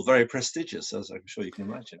 all very prestigious, as I'm sure you can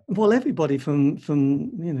imagine. Well, everybody from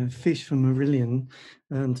Fish from Marillion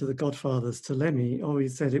to the Godfathers to Lemmy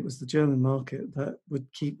always said it was the German market that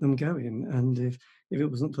would keep them going. And if it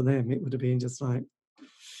wasn't for them, it would have been just like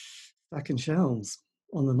stacking shelves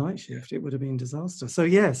on the night shift. It would have been disaster. So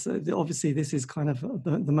yes, obviously this is kind of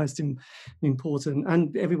the most important,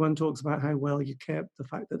 and everyone talks about how well you kept, the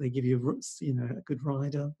fact that they give you a good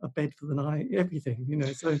rider, a bed for the night, everything,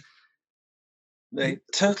 so they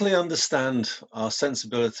totally understand our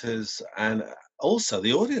sensibilities, and also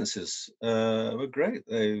the audiences were great.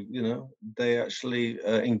 They actually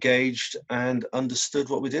engaged and understood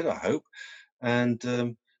what we did, I hope, and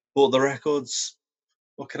bought the records.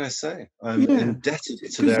 What can I say? I'm indebted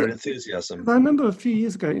to their enthusiasm. I remember a few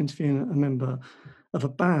years ago interviewing a member of a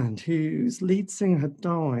band whose lead singer had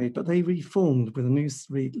died, but they reformed with a new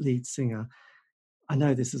lead singer. I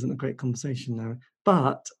know this isn't a great conversation now,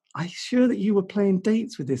 but I'm sure that you were playing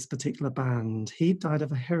dates with this particular band. He died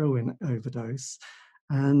of a heroin overdose,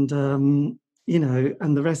 and and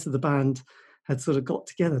the rest of the band had sort of got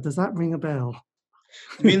together. Does that ring a bell?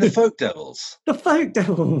 You mean the Folk Devils? The Folk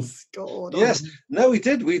Devils. God. Yes. No, we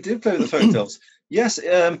did. We did play with the Folk Devils. Yes.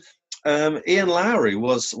 Ian Lowry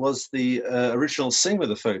was the original singer of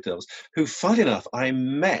the Folk Devils, who, funny enough, I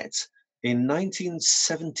met in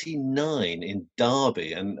 1979 in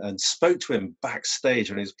Derby and spoke to him backstage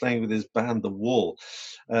when he was playing with his band, The Wall.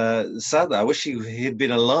 Sadly, I wish he had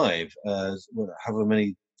been alive. However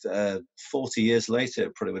many 40 years later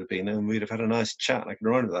it probably would have been, and we'd have had a nice chat. I can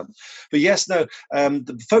remember that. But yes, no,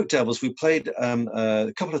 the Folk Devils, we played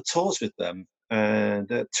a couple of tours with them, and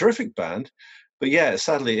a terrific band. But yeah,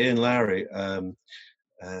 sadly, Ian Lowry,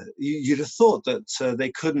 you'd have thought that they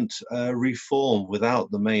couldn't reform without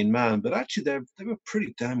the main man, but actually they were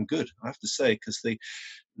pretty damn good, I have to say, because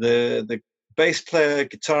the bass player,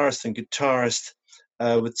 guitarist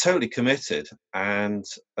were totally committed and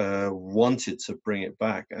wanted to bring it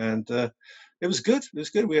back, and it was good. It was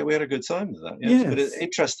good. We had a good time with that. Yes. But an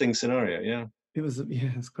interesting scenario. Yeah, it was.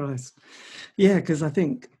 Yes, Christ. Yeah, because I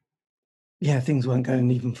think things weren't going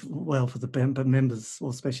even well for the band members, or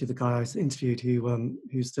especially the guy I interviewed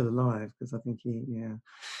who's still alive, because I think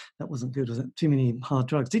that wasn't good. Was it too many hard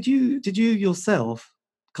drugs? Did you yourself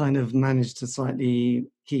kind of manage to slightly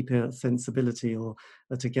keep a sensibility or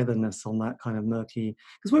a togetherness on that kind of murky?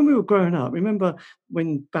 Because when we were growing up, remember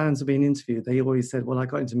when bands were being interviewed, they always said, well, I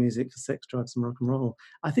got into music for sex, drugs and rock and roll.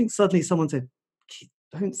 I think suddenly someone said,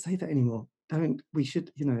 don't say that anymore. We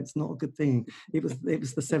should, it's not a good thing. It was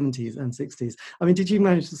the 70s and 60s. I mean, did you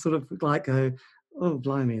manage to sort of like go, oh,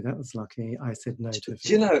 blimey, that was lucky. I said no to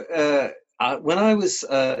it. When I was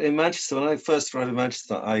in Manchester, when I first arrived in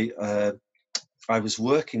Manchester, I was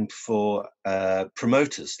working for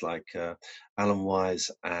promoters like Alan Wise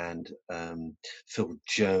and Phil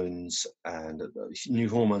Jones and New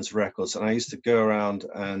Hormones Records, and I used to go around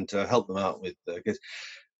and help them out with gigs.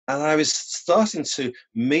 And I was starting to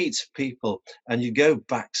meet people, and you go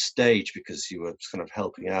backstage because you were kind of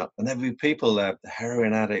helping out, and there'd be people there,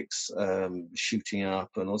 heroin addicts, shooting up,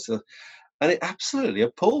 and also. And it absolutely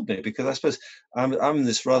appalled me because I suppose I'm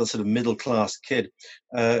this rather sort of middle class kid,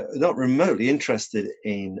 not remotely interested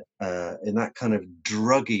in that kind of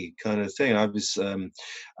druggy kind of thing. I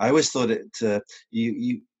always thought it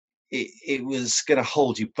was going to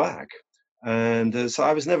hold you back, and so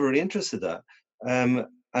I was never really interested in that.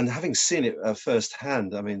 And having seen it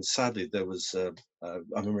firsthand, I mean, sadly there was I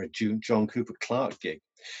remember a John Cooper Clarke gig.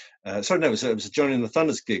 Sorry, no, it was a Johnny and the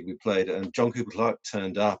Thunders gig we played, and John Cooper Clarke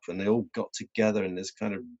turned up, and they all got together in this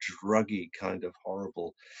kind of druggy, kind of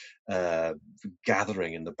horrible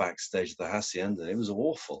gathering in the backstage of the Hacienda. It was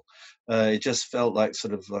awful. It just felt like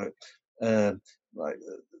sort of like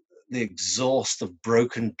the exhaust of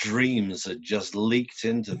broken dreams had just leaked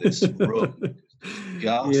into this room.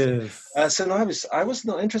 Ghastly. Yes. So no, I was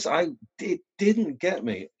not interested. It didn't get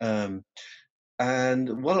me.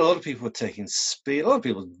 And while a lot of people were taking speed, a lot of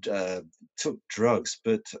people took drugs,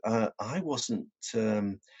 but I wasn't.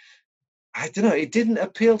 I don't know. It didn't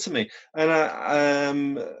appeal to me,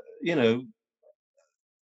 and you know,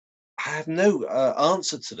 I have no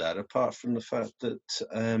answer to that apart from the fact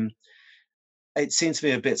that it seems to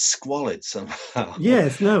be a bit squalid somehow.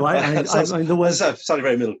 Yes, no, I mean, the word. Sounding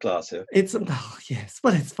very middle class here. It's yes,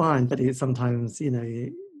 well, it's fine, but it's sometimes,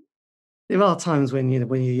 there are times when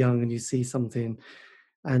when you're young and you see something,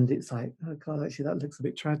 and it's like, oh God, actually that looks a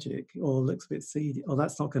bit tragic, or looks a bit seedy, or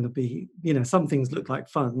that's not going to be. Some things look like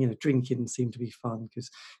fun. Drinking seemed to be fun because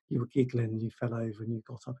you were giggling and you fell over and you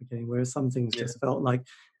got up again. Whereas some things just felt like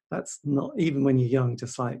that's not, even when you're young,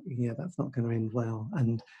 just like, that's not going to end well.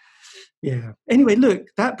 And anyway, look,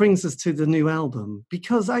 that brings us to the new album,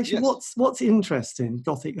 because actually what's interesting,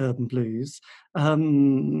 Gothic Urban Blues,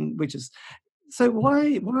 which is, so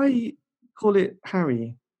why call it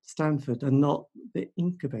Harry Stanford and not the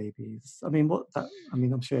Inca Babies? I mean,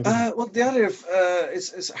 I'm sure. Well, the idea of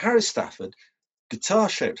it's Harry Stafford,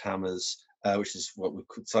 guitar-shaped hammers, which is what we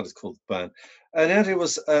decided to call the band. And the idea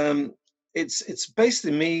was, it's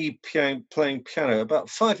basically me playing piano. About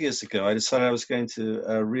 5 years ago, I decided I was going to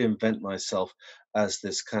reinvent myself as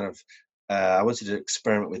this kind of. I wanted to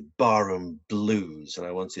experiment with barroom blues, and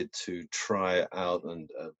I wanted to try out and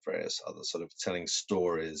various other sort of telling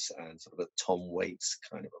stories and sort of a Tom Waits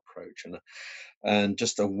kind of approach, and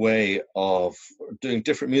just a way of doing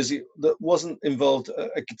different music that wasn't involved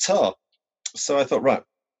a guitar. So I thought, right,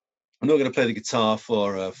 I'm not going to play the guitar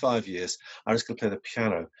for 5 years. I'm just going to play the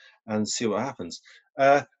piano and see what happens.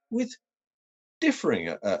 With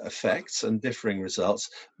differing effects and differing results,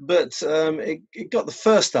 but it got the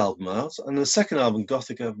first album out, and the second album,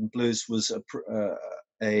 Gothic Urban Blues, was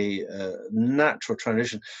a natural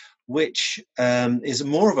transition, which is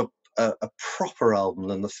more of a proper album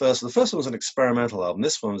than the first. The first one was an experimental album.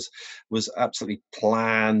 This one was absolutely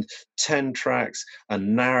planned, 10 tracks, a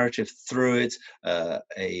narrative through it, how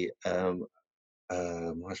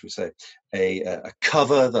should we say, a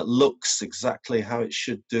cover that looks exactly how it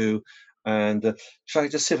should do. And shall I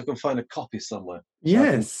just see if I can find a copy somewhere?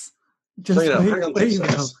 Yes. Just wait now.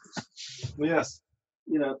 Well, yes,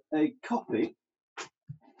 a copy.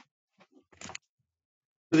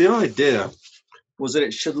 The idea was that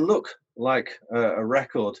it should look like a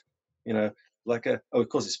record, like of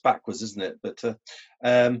course it's backwards, isn't it? But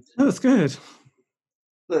that's good.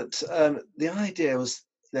 But the idea was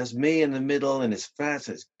there's me in the middle, and it's fat,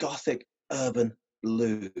 so it's Gothic Urban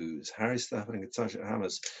Blues, Harry Stafford and Guitar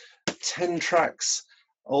Hammers, 10 tracks,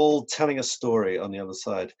 all telling a story on the other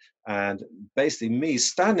side, and basically me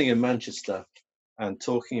standing in Manchester and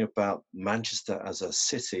talking about Manchester as a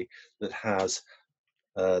city that has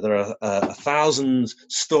there are 1,000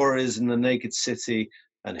 stories in the naked city,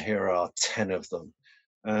 and here are 10 of them.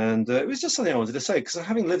 And it was just something I wanted to say, because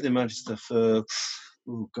having lived in Manchester for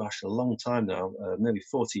a long time now, nearly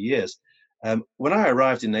 40 years. When I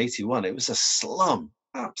arrived in 81, it was a slum,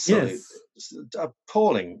 absolutely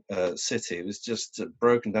appalling city. It was just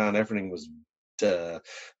broken down. Everything was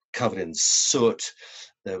covered in soot.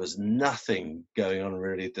 There was nothing going on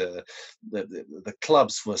really. The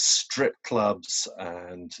clubs were strip clubs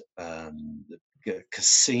and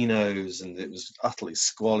casinos, and it was utterly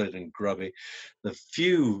squalid and grubby. The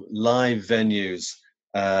few live venues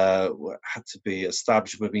had to be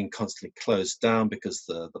established, were being constantly closed down because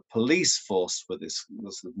the police force were this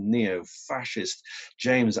sort of neo-fascist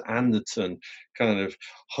James Anderton kind of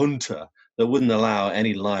junta that wouldn't allow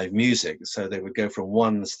any live music, so they would go from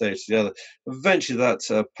one stage to the other. Eventually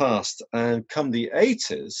that passed, and come the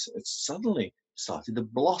 80s, it suddenly started to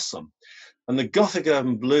blossom. And the Gothic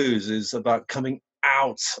urban blues is about coming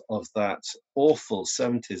out of that awful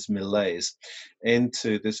 70s malaise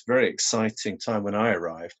into this very exciting time when I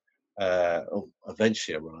arrived, or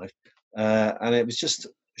eventually arrived. And it was just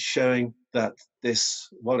showing that this,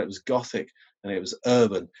 while it was Gothic and it was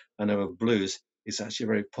urban and there were blues, it's actually a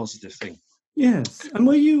very positive thing. Yes. And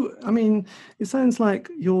were you, I mean, it sounds like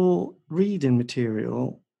your reading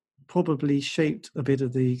material probably shaped a bit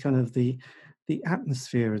of the kind of the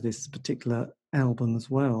atmosphere of this particular album as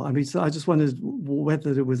well. I mean, so I just wondered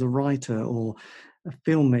whether there was a writer or a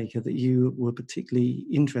filmmaker that you were particularly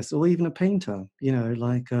interested, or even a painter, you know,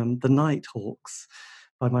 like the Nighthawks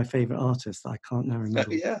by my favorite artist that I can't now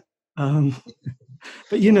remember. Yeah.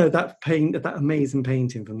 But you know, that amazing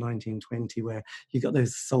painting from 1920 where you got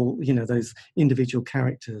those those individual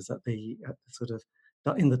characters at the sort of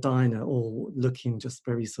in the diner, all looking just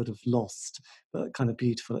very sort of lost, but kind of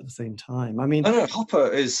beautiful at the same time. I mean,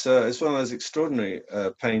 Hopper is one of those extraordinary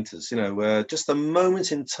painters, you know, where just the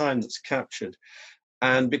moment in time that's captured.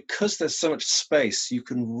 And because there's so much space, you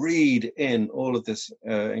can read in all of this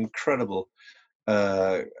incredible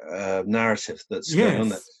narrative that's going on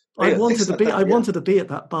there. I wanted to be at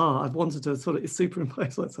that bar. I wanted to sort of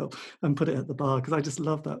superimpose myself and put it at the bar because I just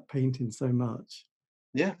love that painting so much.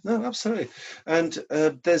 Yeah, no, absolutely. And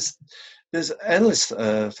there's endless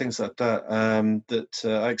things like that that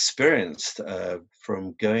I experienced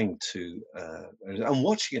from going to and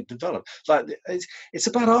watching it develop. Like it's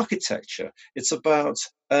about architecture. It's about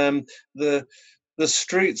the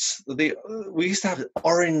streets. We used to have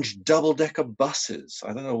orange double-decker buses.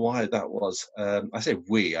 I don't know why that was. I say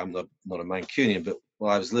we. I'm not a Mancunian, but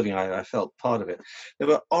while I was living, I felt part of it. There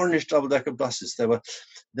were orange double-decker buses. There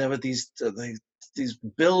were these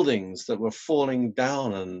buildings that were falling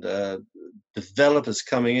down, and developers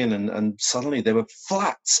coming in, and suddenly there were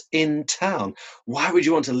flats in town. Why would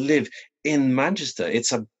you want to live in Manchester?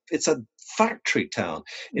 It's a factory town.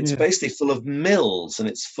 It's basically full of mills, and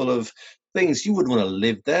it's full of things. You wouldn't want to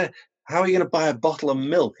live there. How are you going to buy a bottle of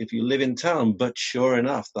milk if you live in town? But sure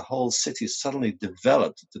enough, the whole city suddenly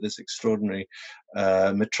developed into this extraordinary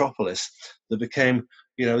metropolis that became,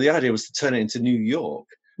 you know, the idea was to turn it into New York,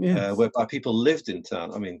 whereby people lived in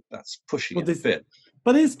town. I mean, that's pushing it a bit.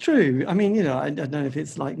 But it's true. I mean, you know, I don't know if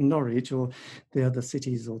it's like Norwich or the other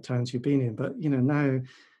cities or towns you've been in, but, you know, now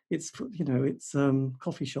it's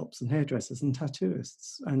coffee shops and hairdressers and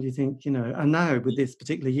tattooists. And you think, you know, and now with this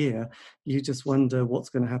particular year, you just wonder what's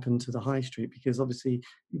going to happen to the high street, because obviously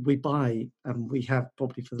we have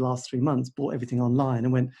probably for the last 3 months bought everything online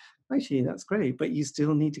and went, actually, that's great, but you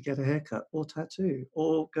still need to get a haircut or tattoo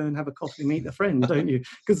or go and have a coffee, meet a friend, don't you?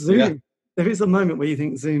 Because Zoom, there is a moment where you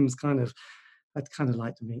think Zoom's I'd kind of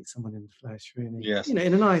like to meet someone in the flesh, really. Yes. You know,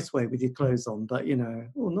 in a nice way with your clothes on, but, you know,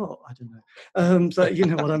 or not, I don't know. But you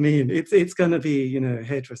know what I mean? It's going to be, you know,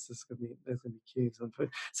 hairdressers, there's going to be queues on foot.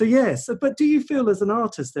 So, yes, but do you feel as an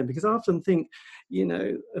artist then, because I often think, you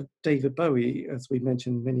know, of David Bowie, as we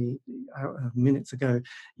mentioned many minutes ago,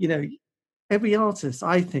 you know, every artist,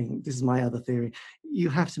 I think, this is my other theory, you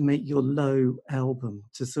have to make your low album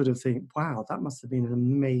to sort of think, wow, that must have been an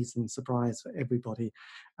amazing surprise for everybody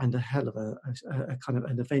and a hell of a kind of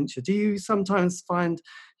an adventure. Do you sometimes find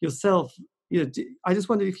yourself, you know, I just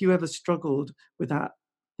wonder if you ever struggled with that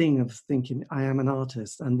thing of thinking, I am an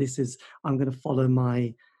artist and I'm going to follow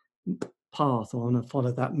my path, or I want to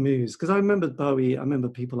follow that muse. Because I remember Bowie, I remember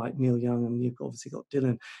people like Neil Young, and you've obviously got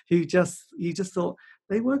Dylan, who you just thought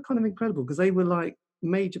they were kind of incredible because they were like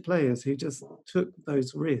major players who just took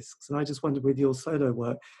those risks. And I just wondered with your solo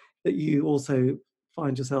work that you also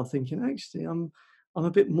find yourself thinking, actually, I'm a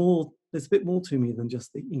bit more, there's a bit more to me than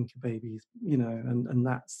just the Inca Babies, you know, and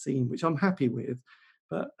that scene, which I'm happy with.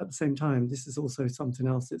 But at the same time, this is also something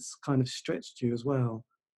else that's kind of stretched you as well.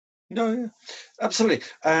 No, yeah, absolutely,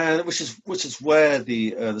 and which is where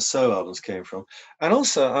the solo albums came from, and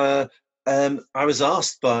also I was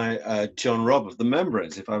asked by John Robb of the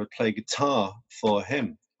Membranes if I would play guitar for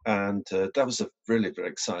him, and that was a really very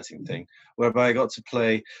exciting thing, whereby I got to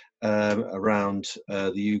play around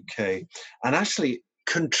the UK and actually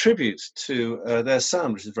contribute to their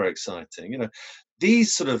sound, which is very exciting. You know,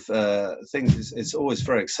 these sort of things is always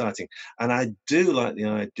very exciting, and I do like the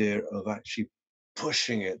idea of actually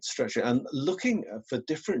pushing it, stretching it, and looking for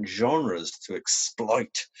different genres to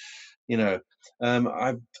exploit.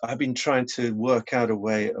 I've been trying to work out a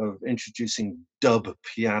way of introducing dub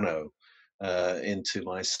piano into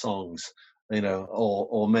my songs,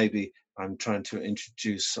 or maybe I'm trying to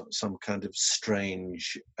introduce some kind of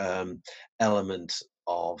strange element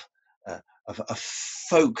of of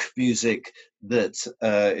folk music that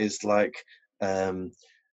is like.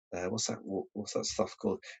 What's that stuff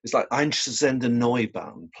called? It's like Einstürzende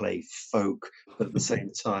Neubauten play folk, but at the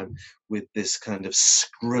same time with this kind of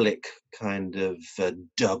Skrillex kind of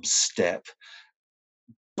dubstep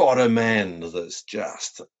bottom end that's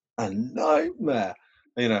just a nightmare.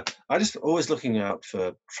 I just always looking out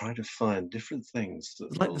for trying to find different things that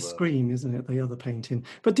It's like will. the Scream, isn't it? The other painting.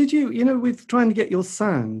 But did you, with trying to get your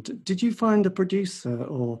sound, did you find a producer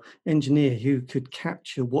or engineer who could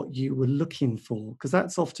capture what you were looking for? Because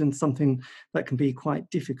that's often something that can be quite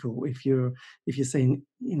difficult if you're saying,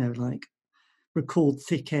 like record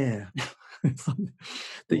Thick Air. That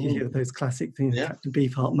you hear those classic things, Yeah. Captain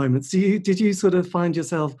Beefheart moments. Did you sort of find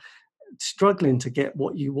yourself struggling to get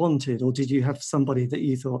what you wanted, or did you have somebody that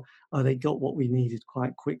you thought, oh, they got what we needed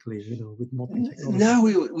quite quickly, with modern technology? No,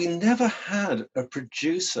 we never had a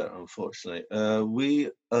producer, unfortunately. We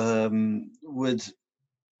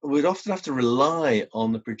would often have to rely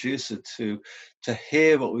on the producer to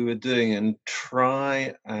hear what we were doing and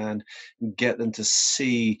try and get them to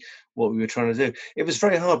see what we were trying to do. It was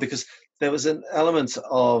very hard because there was an element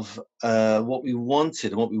of what we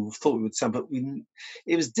wanted and what we thought we would sound, but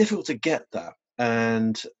it was difficult to get that.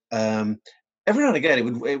 And every now and again,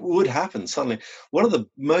 it would happen suddenly. One of the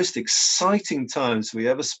most exciting times we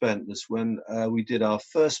ever spent was when we did our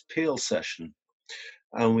first Peel session,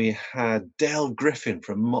 and we had Dale Griffin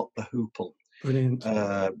from Mott the Hoople Brilliant.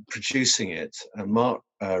 producing it, and Mark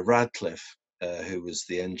Radcliffe, who was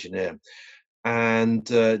the engineer. And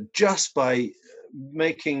just by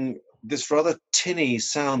making this rather tinny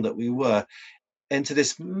sound that we were into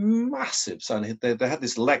this massive sound, they had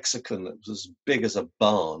this lexicon that was as big as a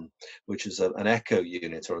barn, which is an echo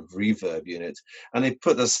unit or a reverb unit, and they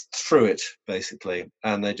put us through it basically,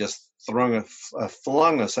 and they just flung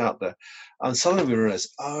us out there, and suddenly we realized,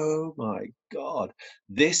 oh my God,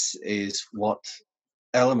 this is what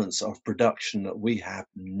elements of production that we have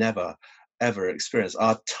never ever experienced.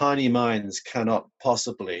 Our tiny minds cannot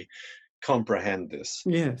possibly comprehend this.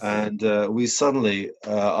 Yes. And we suddenly,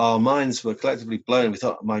 our minds were collectively blown. We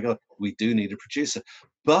thought, oh my God, we do need a producer.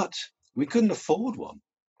 But we couldn't afford one,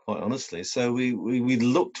 quite honestly. So we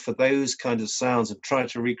looked for those kind of sounds and tried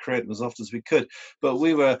to recreate them as often as we could. But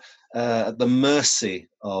we were at the mercy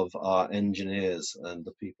of our engineers and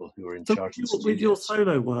the people who were in charge of the studios. With your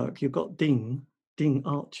solo work, you've got Ding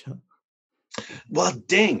Archer. Well,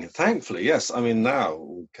 Ding, thankfully, yes. I mean, now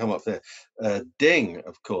we'll come up there. Ding,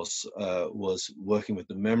 of course, was working with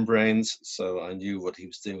the Membranes, so I knew what he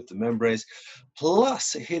was doing with the Membranes.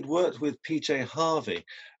 Plus, he'd worked with PJ Harvey,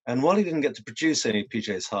 and while he didn't get to produce any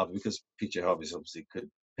PJ Harvey, because PJ Harvey obviously could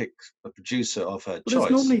pick a producer of her choice.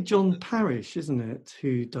 It's normally John Parrish, isn't it,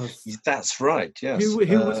 who does? That's right. Yes. Who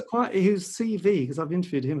was whose CV, because I've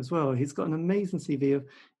interviewed him as well. He's got an amazing CV of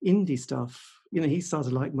indie stuff. He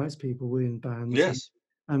started like most people in bands. Yes.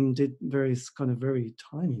 And did various kind of very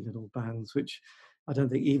tiny little bands, which I don't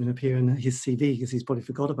think even appear in his CV because he's probably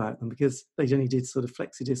forgot about them because they only did sort of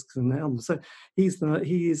flexi discs and albums. So he's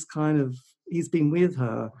been with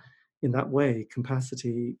her in that way,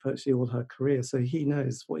 capacity, virtually all her career. So he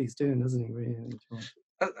knows what he's doing, doesn't he? Really, John?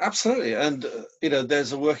 Absolutely, and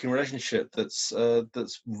there's a working relationship that's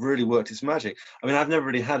really worked its magic. I mean, I've never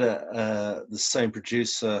really had the same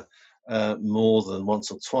producer more than once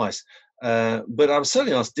or twice, but I was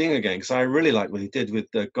certainly asked Ding again because I really liked what he did with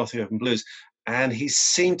Gothic Open Blues, and he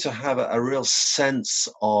seemed to have a real sense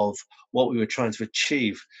of what we were trying to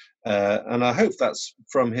achieve, and I hope that's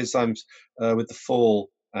from his times with The Fall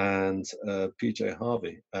and PJ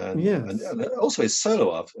Harvey, and also his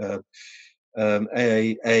solo of.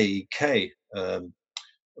 AAK,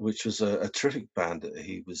 which was a terrific band that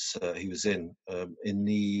he was in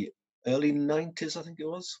the early 90s, I think it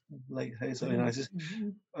was, late early 90s.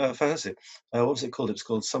 Fantastic. What was it called? It was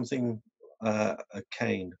called something a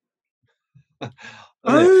Kane.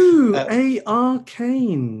 A.R.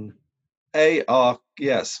 Kane. A.R.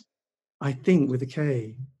 Yes. I think with a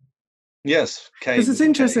K. Yes, because it's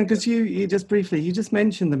interesting because you just briefly you just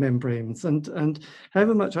mentioned the Membranes, and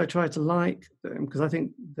however much I try to like them because I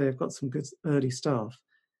think they've got some good early stuff,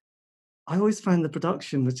 I always found the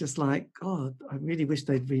production was just like, God, I really wish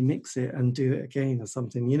they'd remix it and do it again or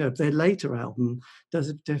something. Their later album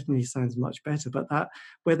definitely sounds much better, but that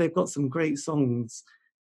where they've got some great songs,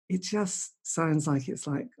 it just sounds like it's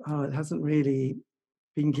like, oh, it hasn't really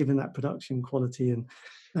been given that production quality, and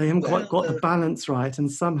they haven't quite got the balance right.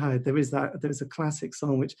 And somehow there's a classic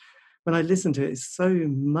song which, when I listen to it, it's so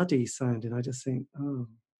muddy sounding. I just think, oh,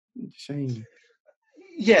 shame.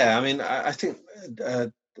 Yeah, I mean, I think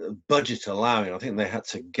budget allowing, I think they had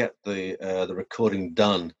to get the recording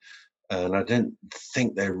done, and I don't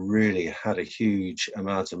think they really had a huge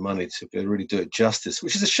amount of money to really do it justice,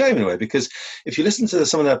 which is a shame in a way, because if you listen to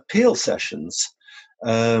some of their Peel sessions,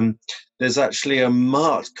 there's actually a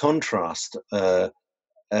marked contrast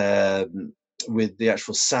with the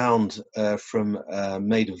actual sound from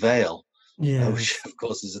Maida Vale. Yeah, which of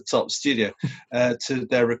course is a top studio, to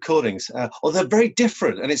their recordings. Or they're very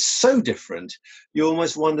different, and it's so different, you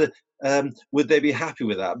almost wonder, would they be happy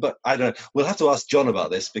with that? But I don't know. We'll have to ask John about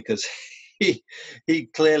this, because he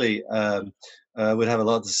clearly would have a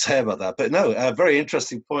lot to say about that. But no, a very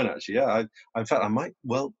interesting point, actually. Yeah, in fact, I might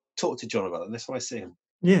well talk to John about it next time I see him.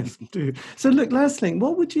 Yes, do. So look, last thing,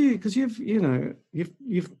 what would you, because you've done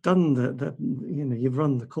the you've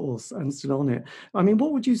run the course and still on it. I mean,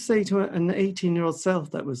 what would you say to an 18-year-old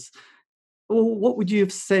self that was, or what would you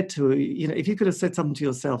have said to, if you could have said something to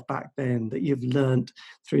yourself back then that you've learned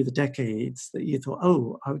through the decades, that you thought,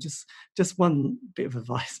 oh, I would just one bit of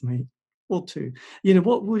advice, mate, or two.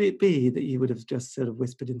 What would it be that you would have just sort of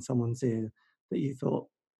whispered in someone's ear that you thought,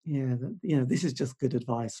 yeah, this is just good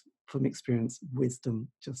advice from experience, wisdom.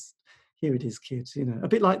 Just here it is, kids. A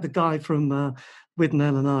bit like the guy from With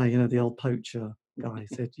Nell and I, the old poacher guy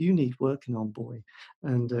said, "You need working on, boy,"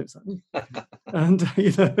 and it's like, and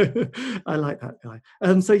I like that guy.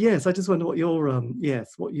 So yes, I just wonder what your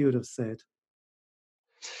what you would have said.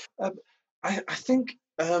 I think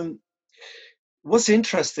what's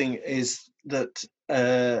interesting is that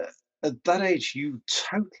at that age, you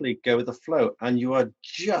totally go with the flow, and you are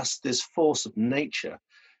just this force of nature.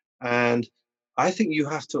 And I think you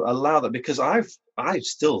have to allow that, because I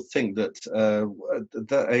still think that at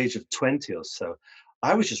that age of 20 or so,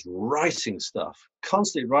 I was just writing stuff,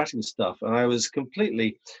 constantly writing stuff, and I was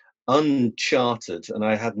completely uncharted, and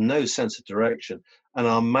I had no sense of direction. And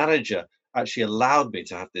our manager actually allowed me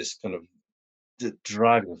to have this kind of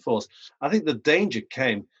driving force. I think the danger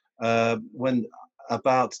came when,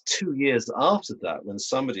 about 2 years after that, when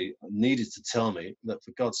somebody needed to tell me that,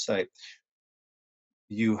 for God's sake,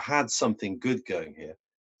 you had something good going here.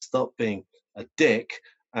 Stop being a dick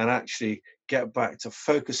and actually get back to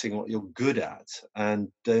focusing what you're good at,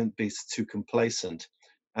 and don't be too complacent,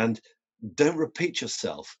 and don't repeat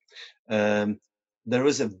yourself. There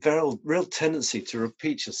is a very real tendency to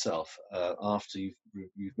repeat yourself after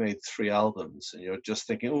you've made 3 albums, and you're just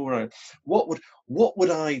thinking, all right, what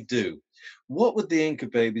would I do? What would the Inca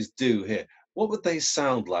Babies do here? What would they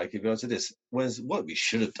sound like if you were to this? Whereas what we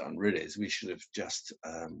should have done really is we should have just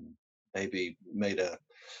maybe made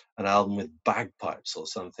an album with bagpipes or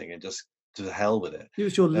something, and just to hell with it. It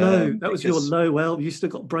was your low. That was your low. Well, you still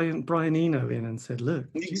got Brian Eno in and said, "Look,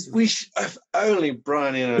 if only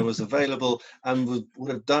Brian Eno was available and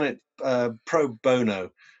would have done it pro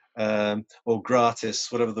bono, or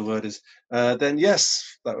gratis, whatever the word is. Then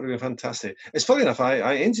yes, that would have been fantastic." It's funny enough,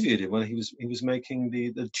 I interviewed him when he was making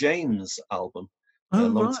the James album a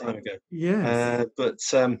long time ago. Yes, but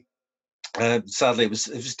sadly, it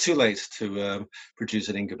was too late to produce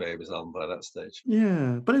an Inca Babies album by that stage.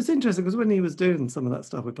 Yeah, but it's interesting because when he was doing some of that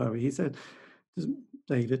stuff with Bowie, he said,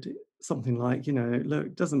 David, something like, look,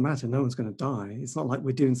 it doesn't matter, no one's going to die. It's not like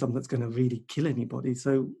we're doing something that's going to really kill anybody.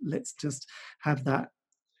 So let's just have that,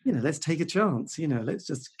 let's take a chance, let's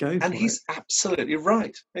just go for it. And he's absolutely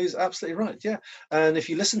right. He's absolutely right, yeah. And if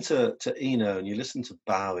you listen to Eno, and you listen to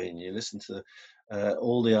Bowie, and you listen to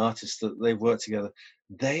all the artists that they've worked together,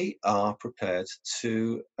 they are prepared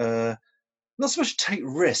to not so much take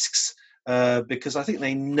risks, because I think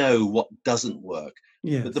they know what doesn't work.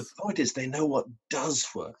 Yes. But the point is, they know what does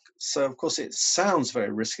work. So, of course, it sounds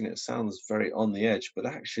very risky, and it sounds very on the edge. But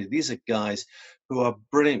actually, these are guys who are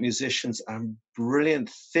brilliant musicians and brilliant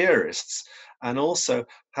theorists, and also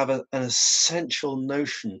have an essential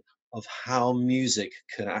notion of how music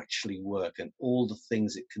can actually work and all the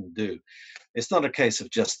things it can do. It's not a case of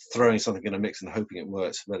just throwing something in a mix and hoping it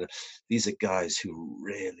works. But these are guys who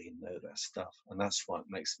really know their stuff, and that's what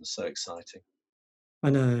makes them so exciting. I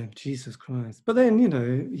know, Jesus Christ. But then,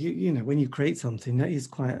 when you create something, that is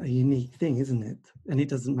quite a unique thing, isn't it? And it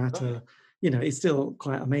doesn't matter, it's still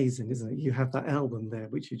quite amazing, isn't it? You have that album there,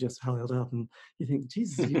 which you just held up, and you think,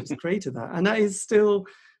 Jesus, you just created that. And that is still,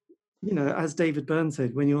 as David Byrne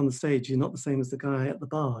said, when you're on the stage, you're not the same as the guy at the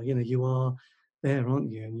bar. You are there, aren't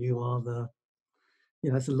you? And you are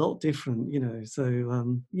it's a lot different,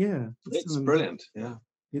 so, yeah. It's brilliant, yeah.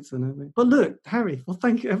 it's a no-brainer. But look, Harry, well,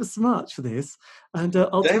 thank you ever so much for this. And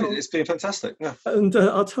David, it's been fantastic. Yeah. And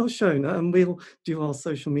I'll tell Shona, and we'll do our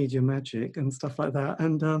social media magic and stuff like that,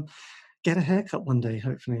 and get a haircut one day,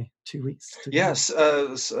 hopefully 2 weeks. Yes,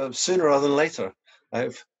 sooner rather than later.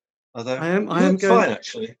 Although I am going fine,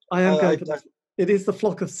 actually. I am going. It is the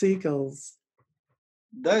flock of seagulls.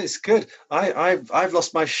 No, it's good. I've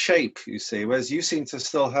lost my shape, you see, whereas you seem to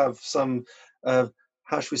still have some,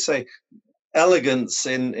 how should we say, elegance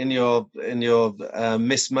in your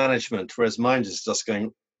mismanagement, whereas mine is just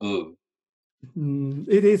going, ooh.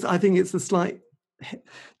 It is. I think it's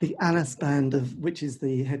the Alice band of which is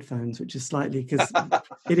the headphones, which is slightly, because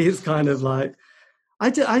it is kind of like I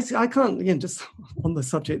can't, again, just on the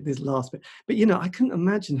subject this last bit, but I couldn't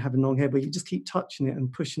imagine having long hair where you just keep touching it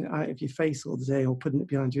and pushing it out of your face all the day or putting it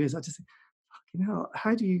behind your ears. I just think, fucking hell,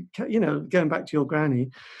 how do you, going back to your granny,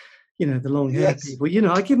 the long hair people,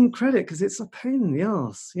 I give them credit because it's a pain in the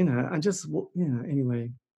ass, and just, anyway,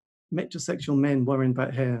 metrosexual men worrying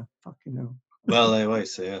about hair, fucking hell. Well, they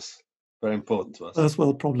always say yes. Very important to us. First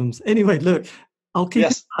world problems. Anyway, look, I'll keep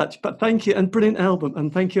in touch, but thank you, and brilliant album,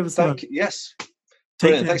 and thank you ever so much. Yes.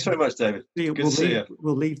 Brilliant. Thanks very much, David. Good to see you.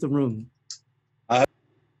 We'll leave the room.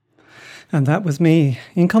 And that was me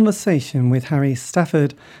in conversation with Harry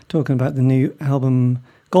Stafford talking about the new album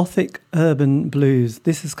Gothic Urban Blues.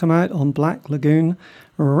 This has come out on Black Lagoon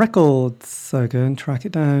Records, so go and track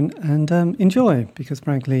it down and enjoy, because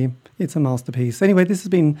frankly it's a masterpiece. Anyway, this has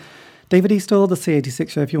been David Eastaugh, the C86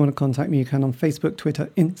 Show. If you want to contact me, you can on Facebook, Twitter,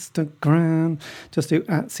 Instagram. Just do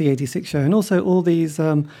 @C86 Show. And also all these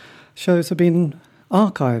shows have been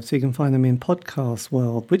archived, so you can find them in Podcast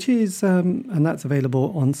World, which is, and that's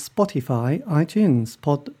available on Spotify, iTunes,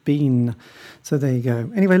 Podbean. So there you go.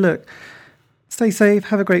 Anyway, look, stay safe,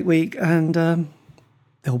 have a great week, and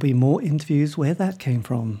there'll be more interviews where that came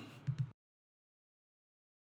from.